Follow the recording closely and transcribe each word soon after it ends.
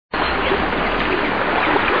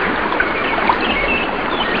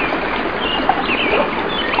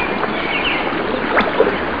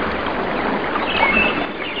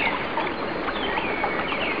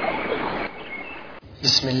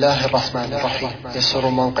الله الرحمن الرحيم. يسر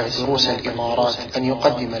موقع دروس الإمارات أن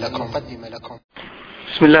يقدم لكم.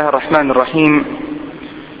 بسم الله الرحمن الرحيم.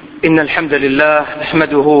 إن الحمد لله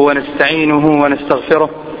نحمده ونستعينه ونستغفره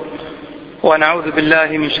ونعوذ بالله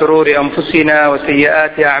من شرور أنفسنا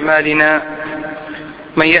وسيئات أعمالنا.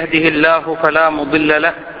 من يهده الله فلا مضل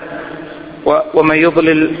له ومن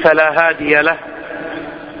يضلل فلا هادي له،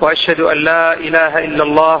 وأشهد أن لا إله إلا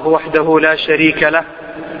الله وحده لا شريك له،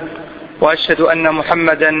 وأشهد أن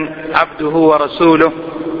محمدا عبده ورسوله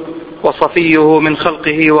وصفيه من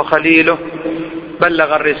خلقه وخليله،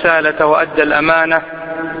 بلغ الرسالة وأدى الأمانة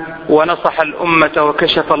ونصح الأمة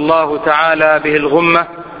وكشف الله تعالى به الغمة،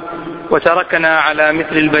 وتركنا على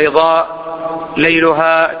مثل البيضاء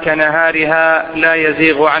ليلها كنهارها لا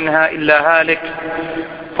يزيغ عنها إلا هالك.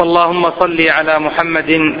 فاللهم صل على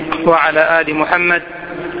محمد وعلى آل محمد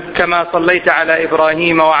كما صليت على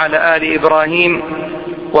إبراهيم وعلى آل إبراهيم،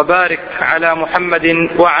 وبارك على محمد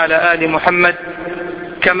وعلى آل محمد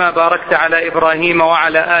كما باركت على إبراهيم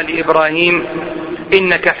وعلى آل إبراهيم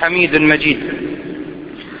إنك حميد مجيد.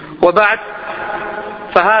 وبعد،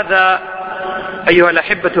 فهذا أيها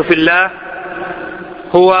الأحبة في الله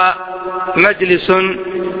هو مجلس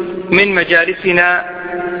من مجالسنا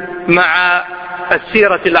مع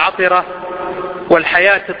السيرة العطرة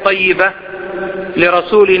والحياة الطيبة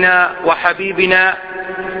لرسولنا وحبيبنا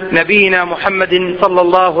نبينا محمد صلى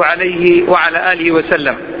الله عليه وعلى آله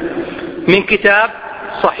وسلم، من كتاب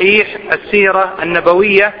صحيح السيرة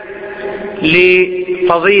النبوية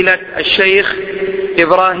لفضيلة الشيخ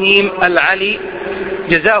إبراهيم العلي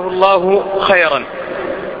جزاه الله خيرا.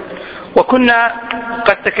 وكنا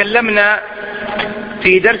قد تكلمنا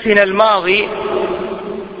في درسنا الماضي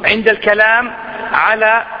عند الكلام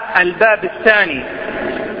على الباب الثاني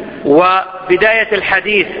وبداية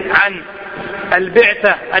الحديث عن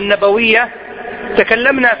البعثة النبوية.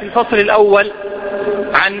 تكلمنا في الفصل الأول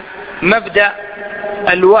عن مبدأ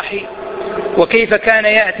الوحي وكيف كان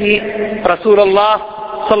يأتي رسول الله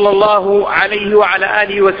صلى الله عليه وعلى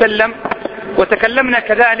آله وسلم، وتكلمنا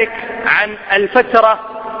كذلك عن الفترة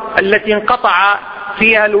التي انقطع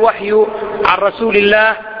فيها الوحي عن رسول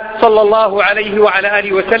الله صلى الله عليه وعلى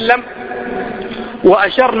آله وسلم،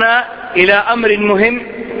 وأشرنا إلى أمر مهم،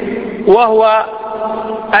 وهو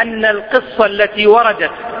أن القصة التي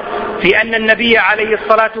وردت في أن النبي عليه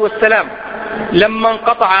الصلاة والسلام لما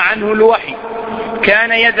انقطع عنه الوحي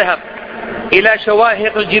كان يذهب إلى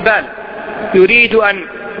شواهق الجبال يريد أن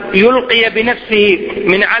يلقي بنفسه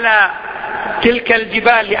من على تلك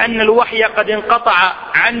الجبال لأن الوحي قد انقطع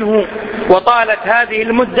عنه وطالت هذه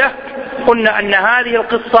المدة. قلنا أن هذه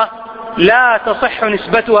القصة لا تصح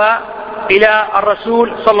نسبتها إلى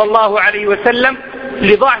الرسول صلى الله عليه وسلم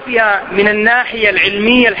لضعفها من الناحية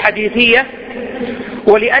العلمية الحديثية،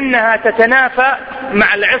 ولأنها تتنافى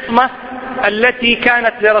مع العصمة التي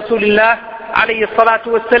كانت لرسول الله عليه الصلاة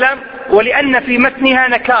والسلام، ولأن في متنها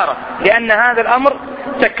نكارة، لأن هذا الأمر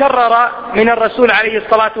تكرر من الرسول عليه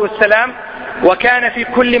الصلاة والسلام، وكان في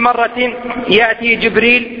كل مرة يأتي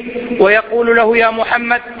جبريل ويقول له يا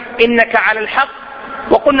محمد إنك على الحق.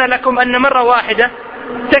 وقلنا لكم أن مرة واحدة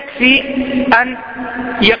تكفي أن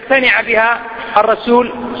يقتنع بها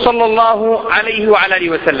الرسول صلى الله عليه وعلى آله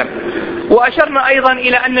وسلم. وأشرنا أيضا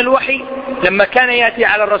إلى أن الوحي لما كان يأتي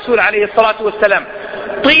على الرسول عليه الصلاة والسلام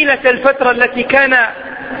طيلة الفترة التي كان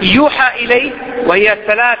يوحى إليه وهي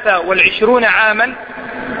 23 عاما،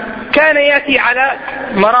 كان يأتي على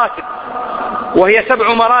مراتب، وهي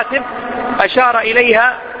 7 مراتب أشار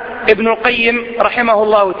إليها ابن القيم رحمه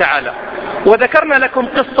الله تعالى. وذكرنا لكم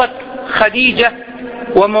قصة خديجة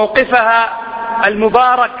وموقفها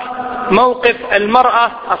المبارك، موقف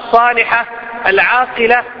المرأة الصالحة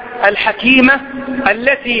العاقلة الحكيمة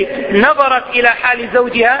التي نظرت إلى حال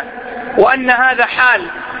زوجها، وأن هذا حال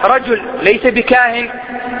رجل ليس بكاهن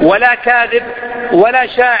ولا كاذب ولا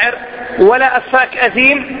شاعر ولا أفاك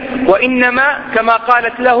أثيم، وإنما كما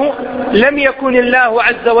قالت له لم يكن الله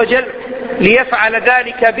عز وجل ليفعل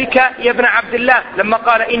ذلك بك يا ابن عبد الله، لما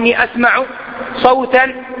قال إني أسمع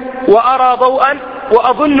صوتا وأرى ضوءا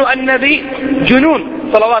وأظن أن بي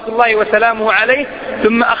جنون صلوات الله وسلامه عليه.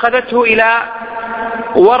 ثم أخذته إلى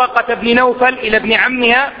ورقة بن نوفل إلى ابن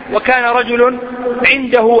عمها، وكان رجل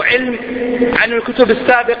عنده علم عن الكتب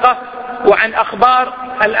السابقة وعن أخبار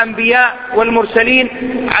الأنبياء والمرسلين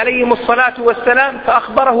عليهم الصلاة والسلام،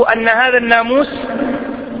 فأخبره أن هذا الناموس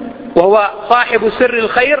وهو صاحب سر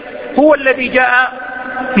الخير هو الذي جاء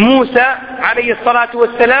موسى عليه الصلاة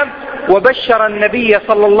والسلام وبشر النبي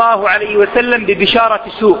صلى الله عليه وسلم ببشارة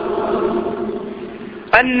سوء،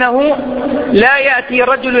 أنه لا يأتي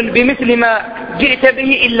رجل بمثل ما جئت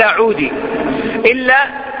به إلا عودي، إلا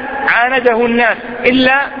عانده الناس،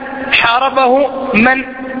 إلا حاربه من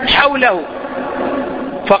حوله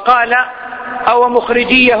فقال أو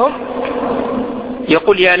مخرجيهم،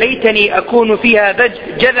 يقول يا ليتني أكون فيها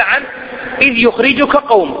جذعا إذ يخرجك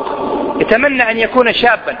قومك. يتمنى أن يكون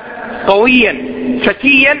شابا قويا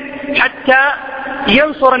فتيا حتى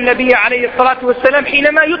ينصر النبي عليه الصلاة والسلام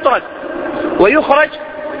حينما يطرد ويخرج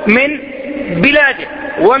من بلاده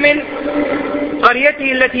ومن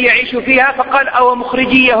قريته التي يعيش فيها. فقال أو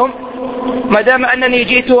مخرجيهم، ما دام أنني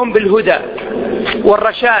جئتهم بالهدى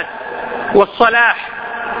والرشاد والصلاح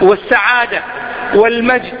والسعادة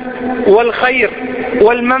والمجد والخير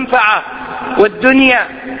والمنفعة والدنيا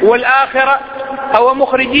والآخرة، أو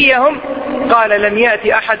مخرجيهم. قال لم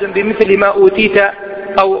يأتي أحد بمثل ما أوتيت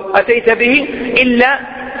أو أتيت به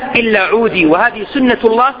إلا عودي. وهذه سنة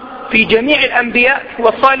الله في جميع الأنبياء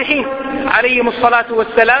والصالحين عليهم الصلاة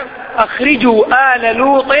والسلام. أخرجوا آل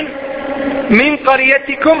لوط من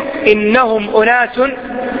قريتكم إنهم أناس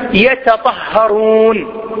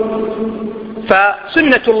يتطهرون.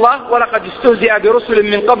 فسنة الله ولقد استهزئ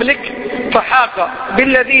برسل من قبلك فحاق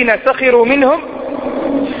بالذين سخروا منهم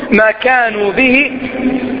ما كانوا به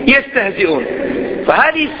يستهزئون.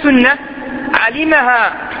 فهذه السنة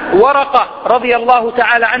علمها ورقة رضي الله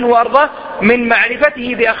تعالى عنه وأرضاه من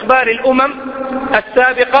معرفته بأخبار الأمم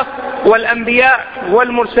السابقة والأنبياء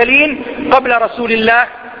والمرسلين قبل رسول الله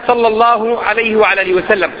صلى الله عليه وعلى آله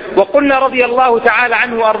وسلم. وقلنا رضي الله تعالى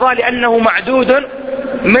عنه وأرضاه لأنه معدود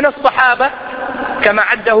من الصحابة كما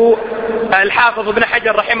عده الحافظ ابن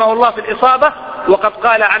حجر رحمه الله في الإصابة. وقد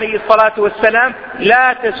قال عليه الصلاة والسلام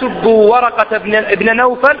لا تسبوا ورقة ابن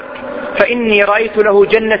نوفل فإني رأيت له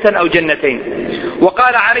جنة أو جنتين.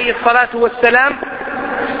 وقال عليه الصلاة والسلام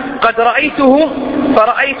قد رأيته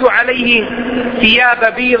فرأيت عليه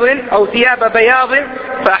ثياب بيض أو ثياب بياض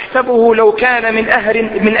فأحسبه لو كان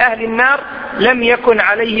من أهل النار لم يكن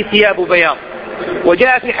عليه ثياب بياض.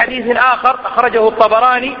 وجاء في حديث آخر أخرجه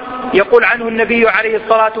الطبراني يقول عنه النبي عليه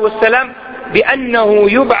الصلاة والسلام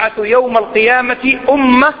بأنه يبعث يوم القيامة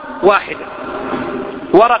أمة واحدة.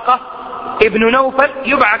 ورقة ابن نوفل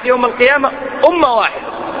يبعث يوم القيامة أمة واحدة،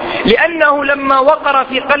 لأنه لما وقر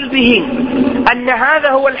في قلبه أن هذا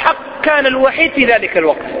هو الحق كان الوحيد في ذلك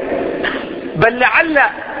الوقت. بل لعل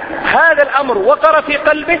هذا الأمر وقر في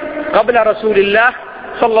قلبه قبل رسول الله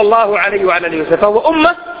صلى الله عليه وعلى آله وسلم، فهو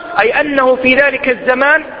أمة، أي أنه في ذلك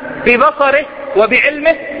الزمان ببصره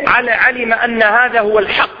وبعلمه علم أن هذا هو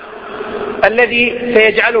الحق الذي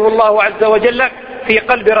سيجعله الله عز وجل في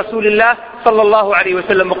قلب رسول الله صلى الله عليه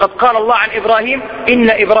وسلم. وقد قال الله عن إبراهيم إن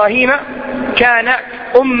إبراهيم كان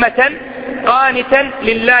أمة قانتا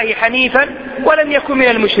لله حنيفا ولم يكن من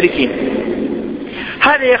المشركين.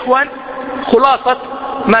 هذا يا إخوان خلاصة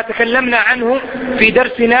ما تكلمنا عنه في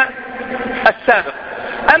درسنا السابق.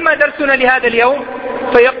 أما درسنا لهذا اليوم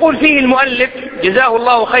فيقول فيه المؤلف جزاه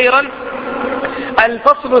الله خيرا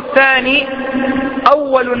الفصل الثاني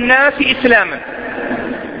أول الناس إسلاما.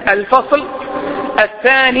 الفصل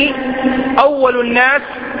الثاني أول الناس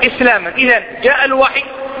إسلاما. إذن جاء الوحي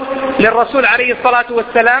للرسول عليه الصلاة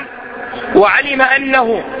والسلام وعلم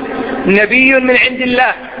أنه نبي من عند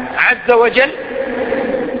الله عز وجل،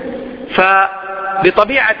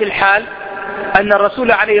 فبطبيعة الحال أن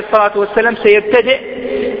الرسول عليه الصلاة والسلام سيبتدئ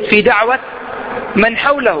في دعوة من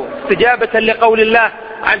حوله استجابة لقول الله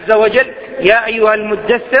عز وجل يا أيها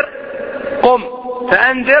المدثر قم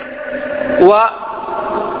فأنذر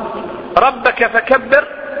وربك فكبر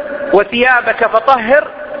وثيابك فطهر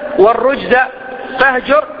والرجز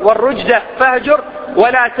فاهجر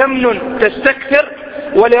ولا تمنن تستكثر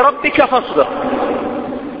ولربك فاصبر.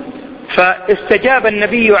 فاستجاب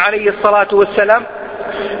النبي عليه الصلاة والسلام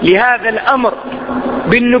لهذا الأمر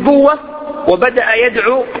بالنبوة وبدأ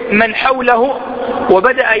يدعو من حوله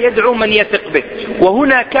وبدأ يدعو من يثق به.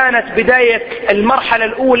 وهنا كانت بداية المرحلة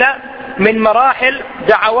الأولى من مراحل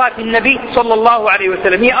دعوات النبي صلى الله عليه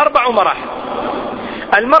وسلم. هي 4 مراحل.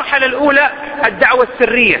 المرحلة الأولى الدعوة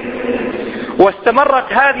السرية،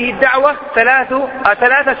 واستمرت هذه الدعوة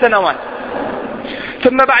 3 سنوات.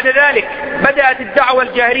 ثم بعد ذلك بدأت الدعوة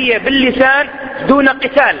الجاهرية باللسان دون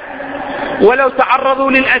قتال ولو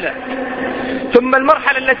تعرضوا للأذى. ثم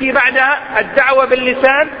المرحلة التي بعدها الدعوة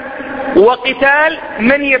باللسان وقتال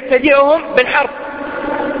من يبتدئهم بالحرب.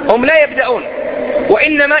 هم لا يبدأون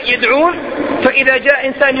وإنما يدعون، فإذا جاء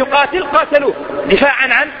إنسان يقاتل قاتلوه دفاعا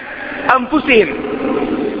عن أنفسهم.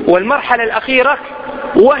 والمرحلة الأخيرة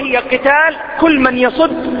وهي قتال كل من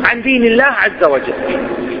يصد عن دين الله عز وجل.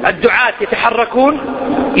 الدعاة يتحركون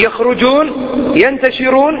يخرجون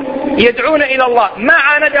ينتشرون يدعون إلى الله، ما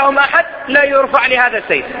عاندهم أحد لا يرفع لهذا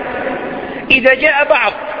السيف. إذا جاء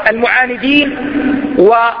بعض المعاندين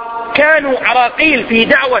كانوا عراقيل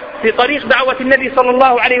في طريق دعوة النبي صلى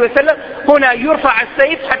الله عليه وسلم، هنا يرفع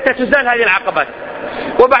السيف حتى تزال هذه العقبات،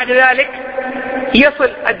 وبعد ذلك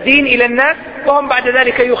يصل الدين إلى الناس، وهم بعد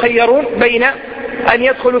ذلك يخيرون بين أن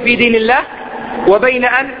يدخلوا في دين الله وبين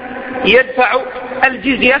أن يدفعوا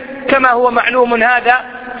الجزية، كما هو معلوم هذا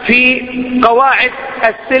في قواعد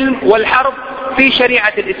السلم والحرب في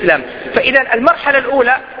شريعة الإسلام. فإذا المرحلة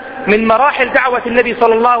الأولى من مراحل دعوة النبي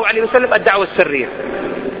صلى الله عليه وسلم الدعوة السرية،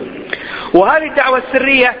 وهذه الدعوة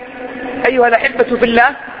السرية أيها الأحبة في الله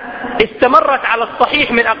استمرت على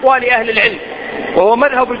الصحيح من أقوال أهل العلم، وهو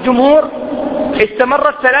مذهب الجمهور،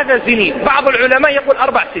 استمرت 3 سنين، بعض العلماء يقول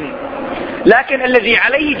 4 سنين، لكن الذي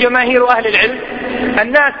عليه جماهير أهل العلم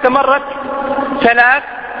أنها استمرت 3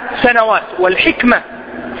 سنوات. والحكمة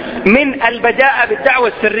من البداء بالدعوة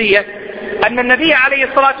السرية أن النبي عليه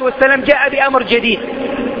الصلاة والسلام جاء بأمر جديد،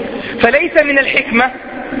 فليس من الحكمة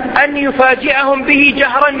أن يفاجئهم به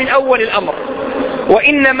جهرا من أول الأمر،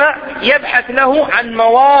 وإنما يبحث له عن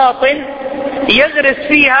مواطن يغرس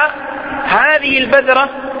فيها هذه البذرة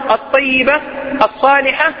الطيبة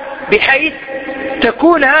الصالحة، بحيث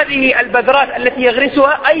تكون هذه البذرات التي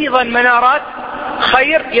يغرسها أيضا منارات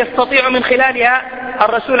خير يستطيع من خلالها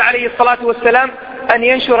الرسول عليه الصلاة والسلام أن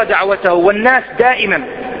ينشر دعوته. والناس دائما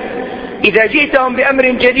إذا جئتهم بأمر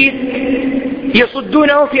جديد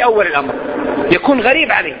يصدونه في أول الأمر، يكون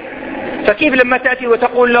غريب عليه، فكيف لما تأتي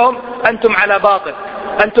وتقول لهم أنتم على باطل،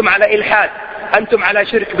 أنتم على إلحاد، أنتم على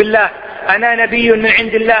شرك بالله، أنا نبي من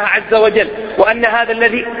عند الله عز وجل، وأن هذا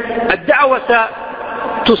الذي الدعوة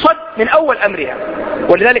تصد من أول أمرها.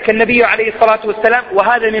 ولذلك النبي عليه الصلاة والسلام،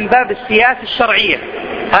 وهذا من باب السياسة الشرعية،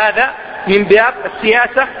 هذا من باب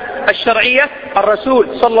السياسة الشرعية، الرسول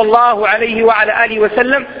صلى الله عليه وعلى آله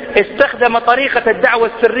وسلم استخدم طريقة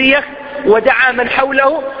الدعوة السرية، ودعا من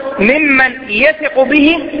حوله ممن يثق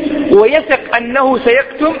به ويثق أنه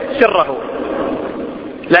سيكتم سره.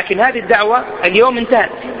 لكن هذه الدعوة اليوم انتهت،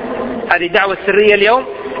 هذه الدعوة السرية اليوم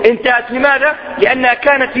انتهت. لماذا؟ لأنها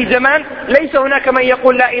كانت في زمان ليس هناك من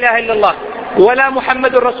يقول لا إله إلا الله ولا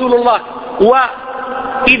محمد رسول الله،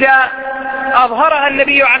 وإذا أظهرها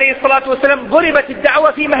النبي عليه الصلاة والسلام ضربت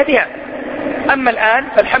الدعوة في مهدها. أما الآن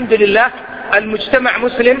فالحمد لله المجتمع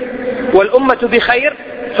مسلم والأمة بخير،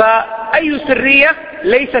 فأي سرية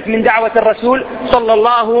ليست من دعوة الرسول صلى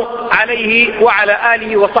الله عليه وعلى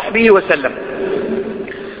آله وصحبه وسلم.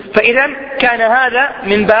 فإذا كان هذا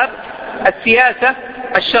من باب السياسة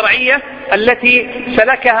الشرعية التي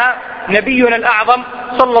سلكها نبينا الأعظم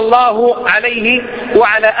صلى الله عليه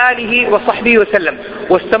وعلى آله وصحبه وسلم.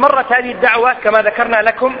 واستمرت هذه الدعوة كما ذكرنا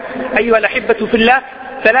لكم أيها الأحبة في الله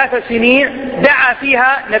 3 سنين دعا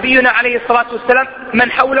فيها نبينا عليه الصلاة والسلام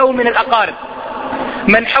من حوله من الأقارب،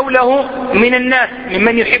 من حوله من الناس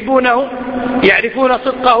ممن يحبونه، يعرفون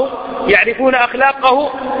صدقه، يعرفون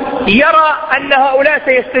أخلاقه، يرى أن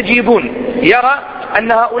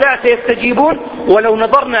هؤلاء سيستجيبون. ولو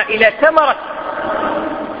نظرنا إلى ثمرة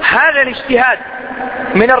هذا الاجتهاد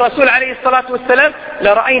من الرسول عليه الصلاة والسلام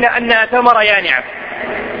لرأينا أنها ثمرة يانعة.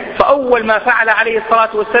 فأول ما فعل عليه الصلاة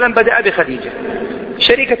والسلام بدأ بخديجة،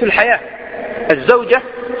 شريكة الحياة، الزوجة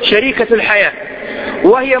شريكة الحياة،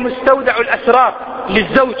 وهي مستودع الأسرار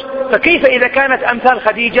للزوج، فكيف إذا كانت أمثال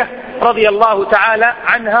خديجة رضي الله تعالى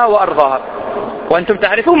عنها وأرضاها. وأنتم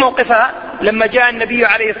تعرفون موقفها لما جاء النبي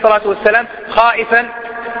عليه الصلاة والسلام خائفا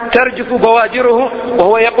ترجف بواجره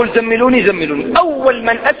وهو يقول زملوني زملوني. أول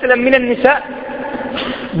من أسلم من النساء،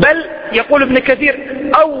 بل يقول ابن كثير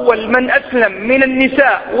أول من أسلم من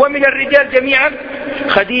النساء ومن الرجال جميعا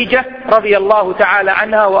خديجة رضي الله تعالى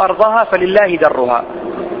عنها وأرضاها، فلله درها.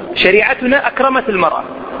 شريعتنا أكرمت المرأة.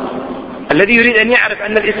 الذي يريد أن يعرف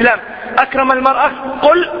أن الإسلام أكرم المرأة،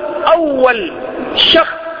 قل أول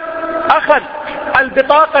شخص أخذ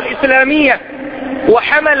البطاقة الإسلامية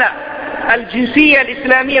وحمل الجنسية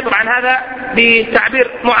الإسلامية، طبعا هذا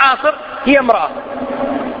بتعبير معاصر، هي امرأة،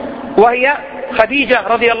 وهي خديجة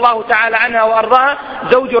رضي الله تعالى عنها وأرضاها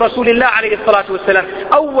زوج رسول الله عليه الصلاة والسلام.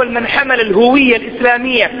 أول من حمل الهوية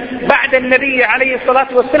الإسلامية بعد النبي عليه الصلاة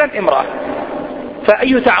والسلام امرأة.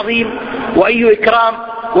 فأي تعظيم وأي إكرام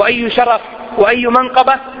وأي شرف وأي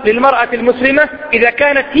منقبة للمرأة المسلمة إذا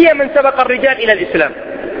كانت هي من سبق الرجال إلى الإسلام.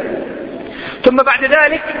 ثم بعد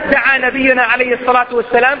ذلك دعا نبينا عليه الصلاة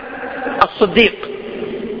والسلام الصديق.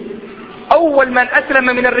 أول من أسلم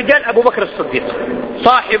من الرجال أبو بكر الصديق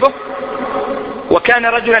صاحبه، وكان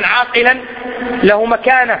رجلا عاقلا له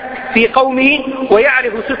مكانة في قومه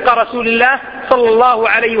ويعرف صدق رسول الله صلى الله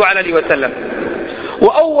عليه وعلى آله وسلم.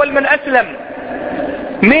 وأول من أسلم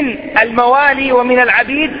من الموالي ومن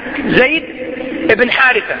العبيد زيد ابن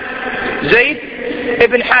حارثة. زيد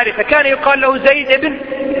ابن حارثة كان يقال له زيد ابن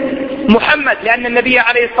محمد لأن النبي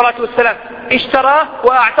عليه الصلاة والسلام اشتراه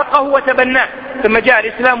وأعتقه وتبناه، ثم جاء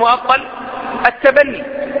الإسلام وأبطل التبني.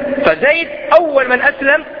 فزيد أول من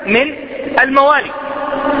أسلم من الموالي،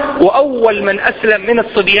 وأول من أسلم من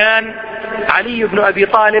الصبيان علي بن أبي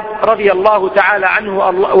طالب رضي الله تعالى عنه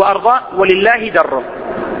وأرضاه ولله دره.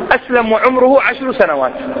 أسلم وعمره 10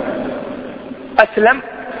 سنوات، أسلم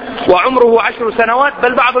وعمره 10 سنوات،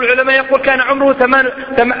 بل بعض العلماء يقول كان عمره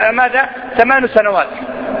 8 سنوات.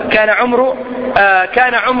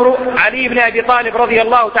 كان عمر علي بن أبي طالب رضي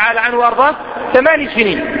الله تعالى عنه وأرضاه 8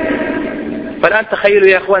 سنين. فالآن تخيلوا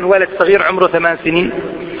يا أخوان ولد صغير عمره 8 سنين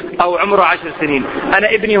أو عمره 10 سنين. أنا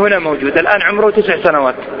ابني هنا موجود الآن عمره 9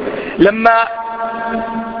 سنوات. لما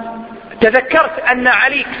تذكرت أن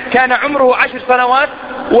علي كان عمره 10 سنوات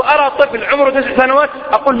وأرى طفل عمره 9 سنوات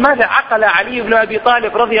أقول ماذا عقل علي بن أبي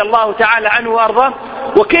طالب رضي الله تعالى عنه وأرضاه،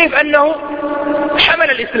 وكيف أنه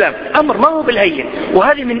حمل الإسلام. أمر ما هو بالهين،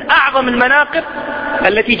 وهذه من أعظم المناقب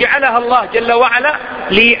التي جعلها الله جل وعلا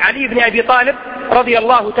لعلي بن أبي طالب رضي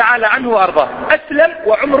الله تعالى عنه وأرضاه. أسلم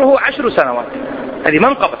وعمره 10 سنوات، هذه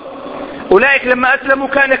منقبة. أولئك لما أسلموا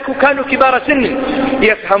كانوا كبار سن،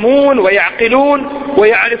 يفهمون ويعقلون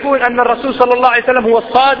ويعرفون أن الرسول صلى الله عليه وسلم هو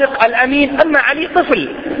الصادق الأمين. أما علي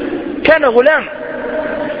طفل كان غلام،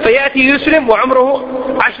 فيأتي يسلم وعمره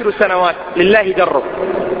 10 سنوات، لله دره.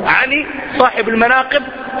 علي صاحب المناقب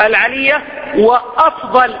العلية،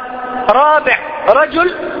 وأفضل رابع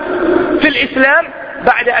رجل في الإسلام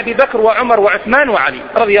بعد أبي بكر وعمر وعثمان وعلي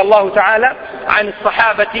رضي الله تعالى عن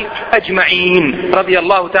الصحابة أجمعين، رضي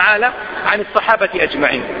الله تعالى عن الصحابة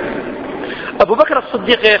أجمعين. أبو بكر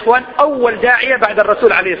الصديق يا إخوان أول داعية بعد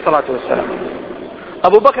الرسول عليه الصلاة والسلام.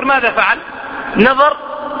 أبو بكر ماذا فعل؟ نظر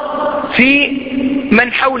في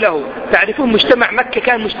من حوله. تعرفون مجتمع مكة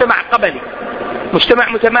كان مجتمع قبلي، مجتمع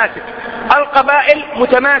متماسك، القبائل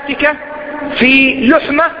متماسكة في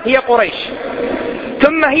لحمة هي قريش،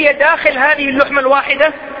 ثم هي داخل هذه اللحمة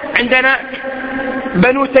الواحدة عندنا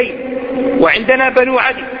بنو تيم، وعندنا بنو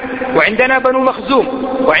عدي، وعندنا بنو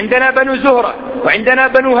مخزوم، وعندنا بنو زهرة، وعندنا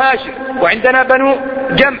بنو هاشم، وعندنا بنو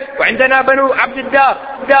جمع، وعندنا بنو عبد الدار،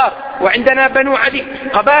 وعندنا بنو عدي،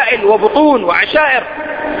 قبائل وبطون وعشائر.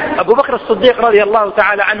 أبو بكر الصديق رضي الله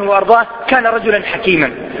تعالى عنه وأرضاه كان رجلا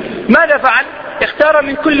حكيما. ماذا فعل؟ اختار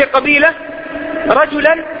من كل قبيلة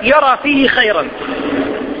رجلا يرى فيه خيرا،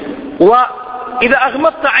 وإذا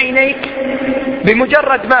أغمضت عينيك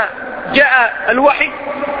بمجرد ما جاء الوحي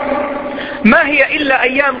ما هي إلا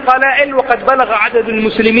أيام قلائل وقد بلغ عدد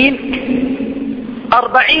المسلمين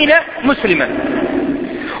 40 مسلما.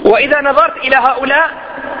 وإذا نظرت إلى هؤلاء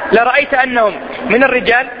لرأيت أنهم من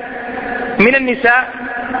الرجال، من النساء،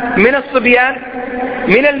 من الصبيان،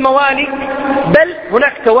 من الموالي، بل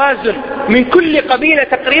هناك توازن من كل قبيلة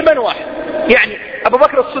تقريبا واحد. يعني أبو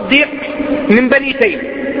بكر الصديق من بني تيم،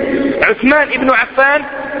 عثمان ابن عفان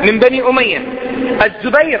من بني أمية،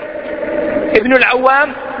 الزبير ابن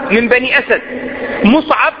العوام من بني أسد،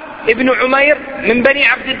 مصعب ابن عمير من بني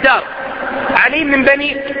عبد الدار، علي من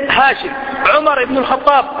بني هاشم، عمر ابن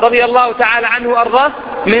الخطاب رضي الله تعالى عنه وأرضاه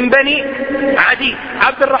من بني عدي،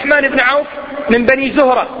 عبد الرحمن بن عوف من بني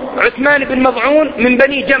زهرة، عثمان بن مضعون من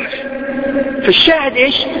بني جمح. فالشاهد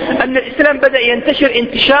إيش؟ أن الإسلام بدأ ينتشر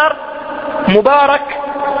انتشار مبارك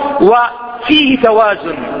وفيه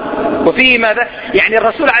توازن وفيه ماذا؟ يعني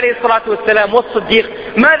الرسول عليه الصلاة والسلام والصديق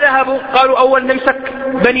ما ذهبوا قالوا أول نمسك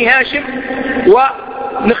بني هاشم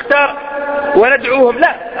ونختار وندعوهم،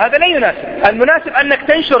 لا، هذا لا يناسب. المناسب أنك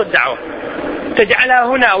تنشر الدعوة، تجعلها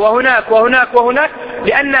هنا وهناك وهناك وهناك،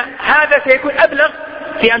 لأن هذا سيكون أبلغ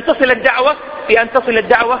في أن تصل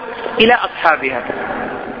الدعوة إلى أصحابها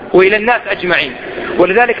وإلى الناس أجمعين.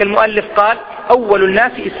 ولذلك المؤلف قال أول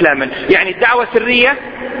الناس إسلاما، يعني الدعوة سرية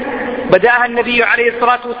بدأها النبي عليه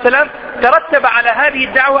الصلاة والسلام، ترتب على هذه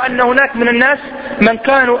الدعوة أن هناك من الناس من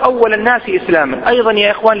كانوا أول الناس إسلاما. أيضا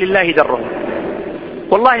يا إخوان لله درهم،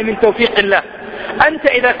 والله من توفيق الله. أنت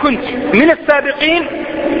إذا كنت من السابقين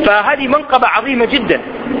فهذه منقبة عظيمة جدا،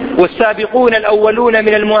 والسابقون الأولون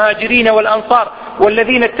من المهاجرين والأنصار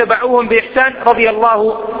والذين اتبعوهم بإحسان رضي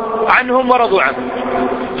الله عنهم ورضوا عنهم.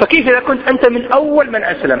 فكيف إذا كنت أنت من أول من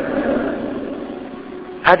أسلم؟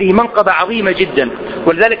 هذه منقبة عظيمة جدا.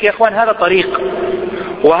 ولذلك يا إخوان هذا طريق،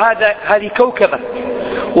 هذه كوكبة،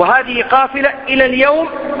 وهذه قافلة إلى اليوم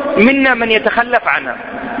منا من يتخلف عنها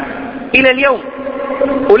إلى اليوم.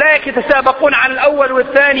 أولئك يتسابقون على الأول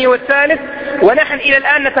والثاني والثالث، ونحن إلى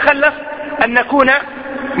الآن نتخلف أن نكون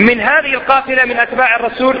من هذه القافلة من أتباع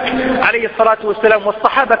الرسول عليه الصلاة والسلام.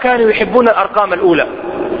 والصحابة كانوا يحبون الأرقام الأولى،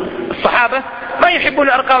 الصحابة ما يحبون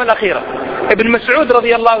الأرقام الأخيرة. ابن مسعود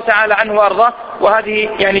رضي الله تعالى عنه وأرضاه، وهذه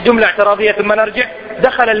يعني جملة اعتراضية ثم نرجع،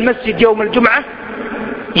 دخل المسجد يوم الجمعة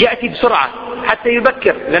يأتي بسرعة حتى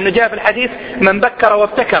يبكر، لأنه جاء في الحديث من بكر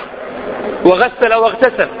وابتكر وغسل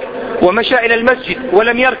واغتسل ومشى إلى المسجد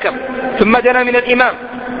ولم يركب ثم دنا من الإمام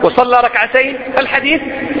وصلى ركعتين الحديث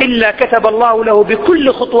إلا كتب الله له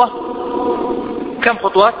بكل خطوة، كم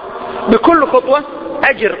خطوات؟ بكل خطوة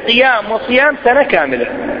أجر قيام وصيام سنة كاملة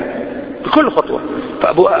بكل خطوة.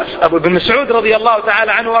 فأبو بن مسعود رضي الله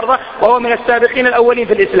تعالى عنه وارضاه وهو من السابقين الأولين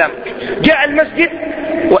في الإسلام جاء المسجد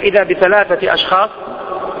وإذا ب3 أشخاص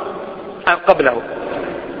قبله،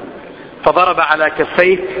 فضرب على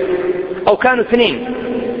كفيه، أو كانوا 2،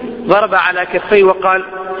 ضرب على كفيه وقال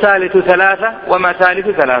ثالث 3 وما ثالث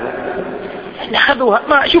 3. أخذوها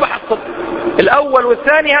ما شو بحصل، الأول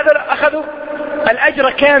والثاني هذا أخذوا الأجر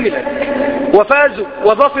كاملا وفازوا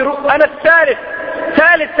وظفروا، أنا الثالث،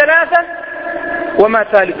 ثالث 3 وما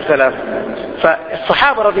ثالث 3.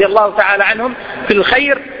 فالصحابة رضي الله تعالى عنهم في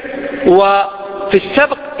الخير وفي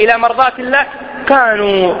السبق إلى مرضاة الله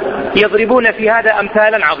كانوا يضربون في هذا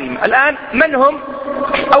أمثالا عظيمة. الآن من هم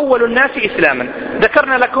أول الناس إسلاما؟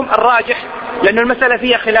 ذكرنا لكم الراجح لأن المسألة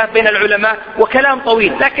فيها خلاف بين العلماء وكلام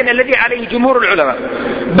طويل، لكن الذي عليه جمهور العلماء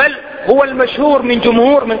بل هو المشهور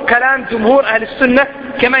من كلام جمهور أهل السنة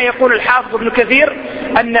كما يقول الحافظ ابن كثير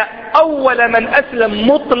أن أول من أسلم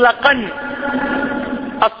مطلقا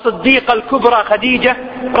الصديقة الكبرى خديجة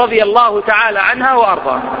رضي الله تعالى عنها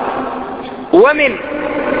وأرضاها، ومن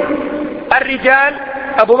الرجال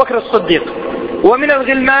أبو بكر الصديق، ومن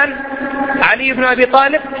الغلمان علي بن أبي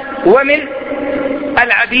طالب، ومن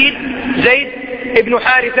العبيد زيد بن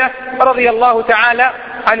حارثة رضي الله تعالى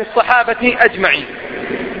عن الصحابة أجمعين.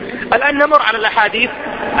 الآن نمر على الأحاديث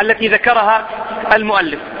التي ذكرها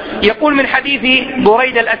المؤلف. يقول من حديث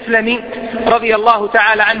بريدة الأسلمي رضي الله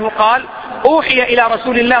تعالى عنه قال أوحي إلى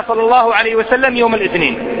رسول الله صلى الله عليه وسلم يوم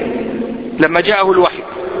الاثنين لما جاءه الوحي،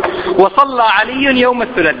 وصلى علي يوم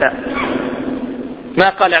الثلاثاء، ما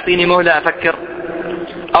قال اعطيني مهلة أفكر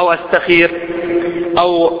أو أستخير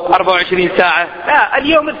أو 24 ساعة، لا،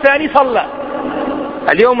 اليوم الثاني صلى،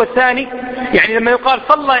 اليوم الثاني يعني لما يقال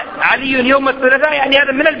صلى علي يوم الثلاثاء يعني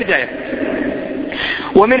هذا من البداية.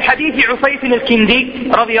 ومن حديث عفيف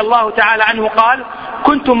الكندي رضي الله تعالى عنه قال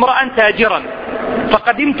كنت امرأ تاجرا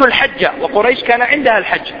فقدمت الحج، وقريش كان عندها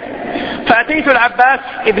الحج، فأتيت العباس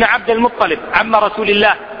ابن عبد المطلب عم رسول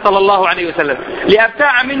الله صلى الله عليه وسلم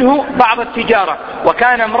لأبتاع منه بعض التجارة،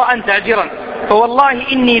 وكان امرأ تاجرا،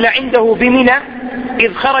 فوالله إني لعنده بمنى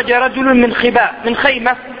إذ خرج رجل من خباء من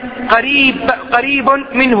خيمة قريب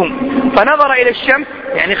منهم، فنظر إلى الشمس،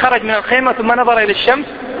 يعني خرج من الخيمة ثم نظر إلى الشمس،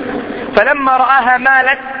 فلما رآها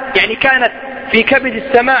مالت، يعني كانت في كبد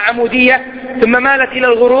السماء عمودية ثم مالت إلى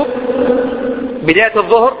الغروب بداية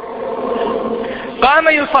الظهر، قام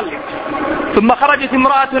يصلي، ثم خرجت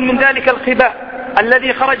امرأة من ذلك الخباء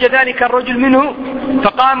الذي خرج ذلك الرجل منه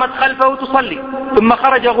فقامت خلفه تصلي، ثم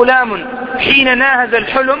خرج غلام حين ناهز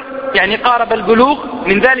الحلم يعني قارب البلوغ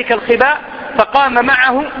من ذلك الخباء فقام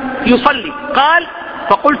معه يصلي. قال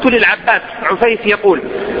فقلت للعباس، عفيف يقول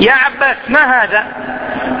يا عباس ما هذا؟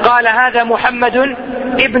 قال هذا محمد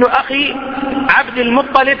ابن أخي عبد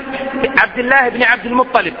المطلب، عبد الله بن عبد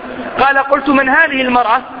المطلب. قال قلت من هذه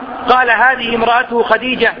المرأة؟ قال هذه امرأته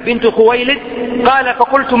خديجة بنت خويلد. قال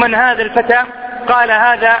فقلت من هذا الفتى؟ قال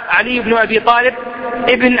هذا علي بن أبي طالب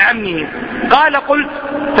ابن عمه. قال قلت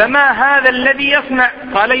فما هذا الذي يصنع؟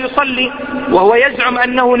 قال يصلي وهو يزعم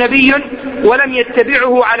أنه نبي ولم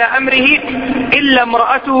يتبعه على أمره إلا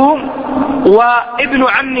امرأته وابن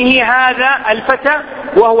عمه هذا الفتى،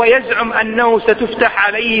 وهو يزعم أنه ستفتح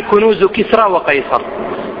عليه كنوز كسرى وقيصر.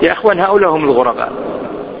 يا أخوان هؤلاء هم الغرباء،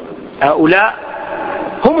 هؤلاء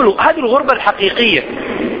هم هذه الغربة الحقيقية،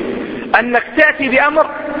 أنك تأتي بأمر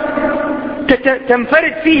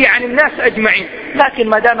تنفرد فيه عن الناس أجمعين، لكن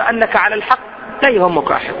ما دام أنك على الحق لا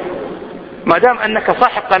يهمك أحد، ما دام أنك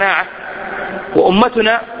صاحب قناعة،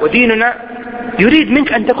 وأمتنا وديننا يريد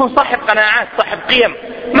منك أن تكون صاحب قناعات صاحب قيم،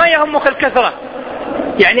 ما يهمك الكثرة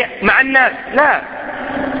يعني مع الناس، لا،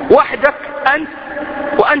 وحدك أنت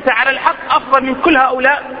وأنت على الحق أفضل من كل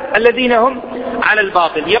هؤلاء الذين هم على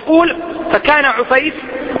الباطل. يقول فكان عفيف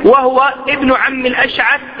وهو ابن عم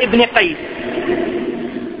الأشعث ابن قيس.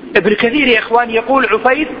 ابن كثير يا إخوان يقول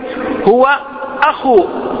عفيف هو أخو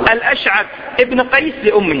الأشعث ابن قيس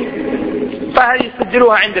لأمه، فهذه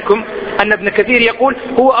سجلوها عندكم أن ابن كثير يقول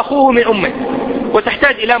هو أخوه من أمه،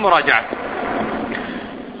 وتحتاج إلى مراجعة.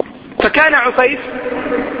 فكان عفيف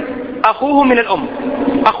أخوه من الأم،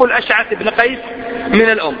 أخو الأشعث ابن قيس من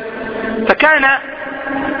الأم، فكان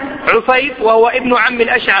عفيف وهو ابن عم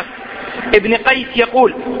الأشعث ابن قيس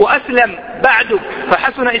يقول وأسلم بعد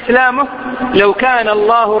فحسن إسلامه لو كان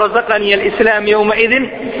الله رزقني الإسلام يومئذ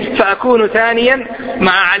فأكون ثانيا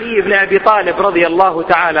مع علي بن أبي طالب رضي الله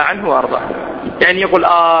تعالى عنه وأرضاه. يعني يقول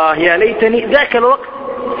يا ليتني ذاك الوقت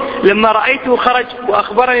لما رأيته خرج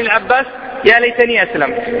وأخبرني العباس يا ليتني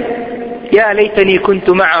أسلمت، يا ليتني كنت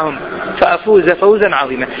معهم فأفوز فوزا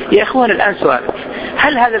عظيما. يا إخوان الآن سؤال،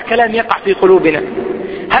 هل هذا الكلام يقع في قلوبنا؟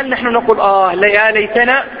 هل نحن نقول يا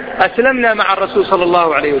ليتنا أسلمنا مع الرسول صلى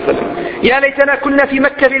الله عليه وسلم، يا ليتنا كنا في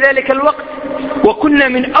مكة في ذلك الوقت وكنا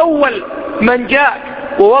من أول من جاء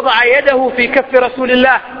ووضع يده في كف رسول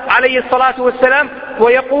الله عليه الصلاة والسلام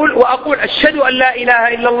وأقول أشهد أن لا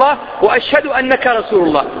إله إلا الله وأشهد أنك رسول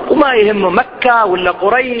الله، وما يهمه مكة ولا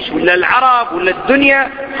قريش ولا العرب ولا الدنيا،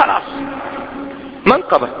 خلاص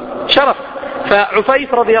منقبة شرف.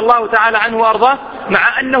 فعفيف رضي الله تعالى عنه وأرضاه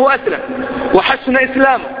مع أنه أسلم وحسن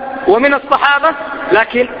إسلامه ومن الصحابة،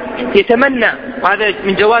 لكن يتمنى، وهذا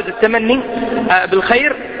من جواز التمني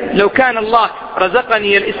بالخير، لو كان الله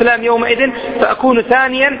رزقني الإسلام يومئذ فأكون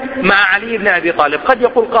ثانيا مع علي بن أبي طالب. قد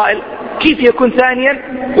يقول قائل كيف يكون ثانيا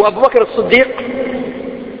وأبو بكر الصديق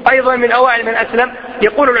أيضا من أوائل من أسلم؟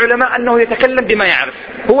 يقول العلماء أنه يتكلم بما يعرف،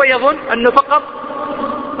 هو يظن أنه فقط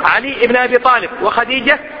علي بن أبي طالب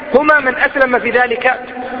وخديجة هما من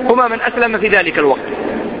أسلم في ذلك الوقت.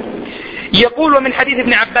 يقول ومن حديث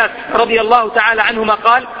ابن عباس رضي الله تعالى عنهما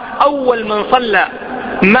قال أول من صلى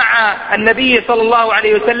مع النبي صلى الله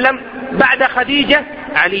عليه وسلم بعد خديجة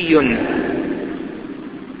علي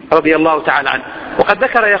رضي الله تعالى عنه. وقد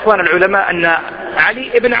ذكر يا إخوان العلماء أن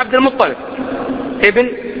علي ابن عبد المطلب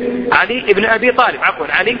ابن علي ابن أبي طالب،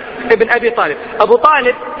 علي ابن أبي طالب، أبو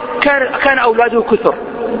طالب كان أولاده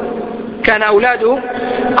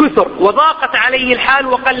كثر وضاقت عليه الحال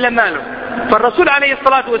وقل ماله، فالرسول عليه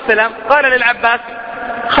الصلاة والسلام قال للعباس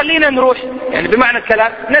خلينا نروح، يعني بمعنى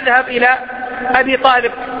الكلام نذهب إلى أبي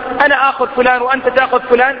طالب، أنا أخذ فلان وأنت تأخذ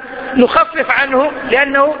فلان، نخفف عنه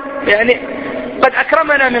لأنه يعني قد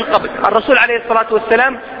أكرمنا من قبل. الرسول عليه الصلاة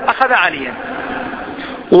والسلام أخذ عليا،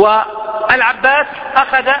 والعباس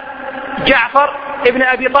أخذ جعفر ابن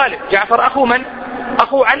أبي طالب، جعفر أخو من؟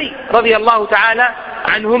 أخو علي رضي الله تعالى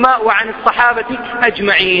عنهما وعن الصحابة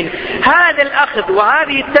أجمعين. هذا الأخذ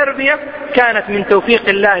وهذه التربية كانت من توفيق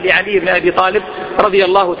الله لعلي بن أبي طالب رضي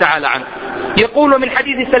الله تعالى عنه. يقول من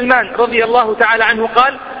حديث سلمان رضي الله تعالى عنه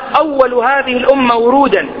قال أول هذه الأمة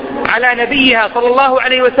ورودا على نبيها صلى الله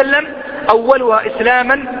عليه وسلم أولها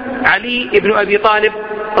إسلاما علي بن أبي طالب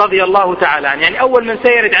رضي الله تعالى عنه، يعني أول من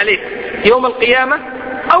سيرد عليك يوم القيامة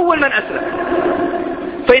أول من أسلم،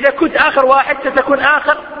 فإذا كنت آخر واحد ستكون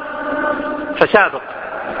آخر، فسابق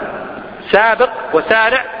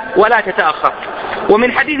وسارع ولا تتأخر.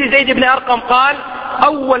 ومن حديث زيد بن أرقم قال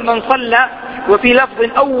أول من صلى، وفي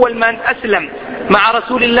لفظ أول من أسلم مع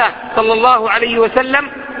رسول الله صلى الله عليه وسلم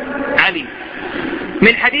علي.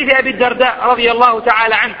 من حديث أبي الدرداء رضي الله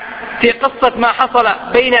تعالى عنه في قصة ما حصل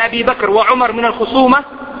بين أبي بكر وعمر من الخصومة،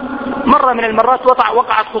 مرة من المرات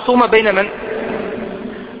وقعت خصومة بين من؟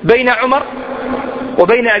 بين عمر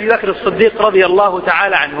وبين أبي بكر الصديق رضي الله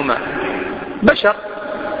تعالى عنهما. بشر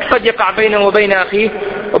قد يقع بينه وبين أخيه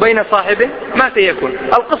وبين صاحبه ما سيكون.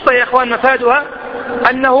 القصة يا أخوان مفادها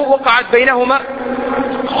أنه وقعت بينهما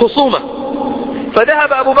خصومة،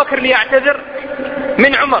 فذهب أبو بكر ليعتذر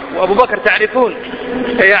من عمر، وأبو بكر تعرفون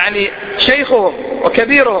يعني شيخهم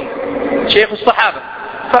وكبيرهم شيخ الصحابة،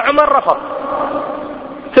 فعمر رفض،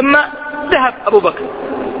 ثم ذهب أبو بكر.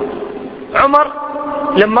 عمر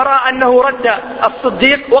لما رأى أنه رد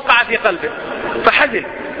الصديق وقع في قلبه فحزن،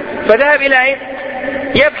 فذهب إلى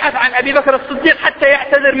يبحث عن أبي بكر الصديق حتى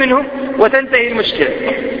يعتذر منه وتنتهي المشكلة.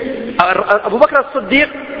 أبو بكر الصديق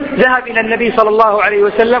ذهب إلى النبي صلى الله عليه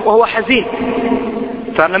وسلم وهو حزين،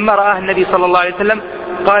 فلما رآه النبي صلى الله عليه وسلم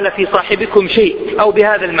قال في صاحبكم شيء أو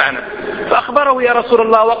بهذا المعنى، فأخبره يا رسول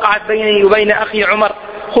الله وقعت بيني وبين أخي عمر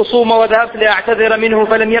خصومة وذهبت لأعتذر منه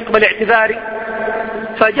فلم يقبل اعتذاري،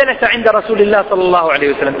 فجلس عند رسول الله صلى الله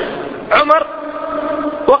عليه وسلم. عمر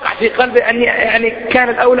وقع في قلبه أن يعني كان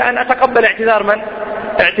الأولى أن أتقبل اعتذار من؟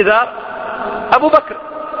 اعتذار أبو بكر،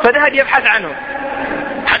 فذهب يبحث عنه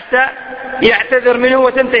حتى يعتذر منه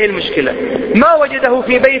وتنتهي المشكلة. ما وجده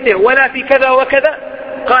في بيته ولا في كذا وكذا،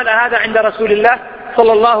 قال هذا عند رسول الله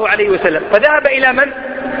صلى الله عليه وسلم، فذهب إلى من؟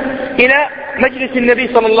 إلى مجلس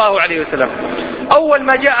النبي صلى الله عليه وسلم. أول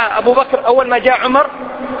ما جاء عمر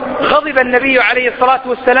غضب النبي عليه الصلاة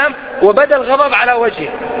والسلام وبدأ الغضب على وجهه،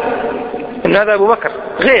 إن هذا أبو بكر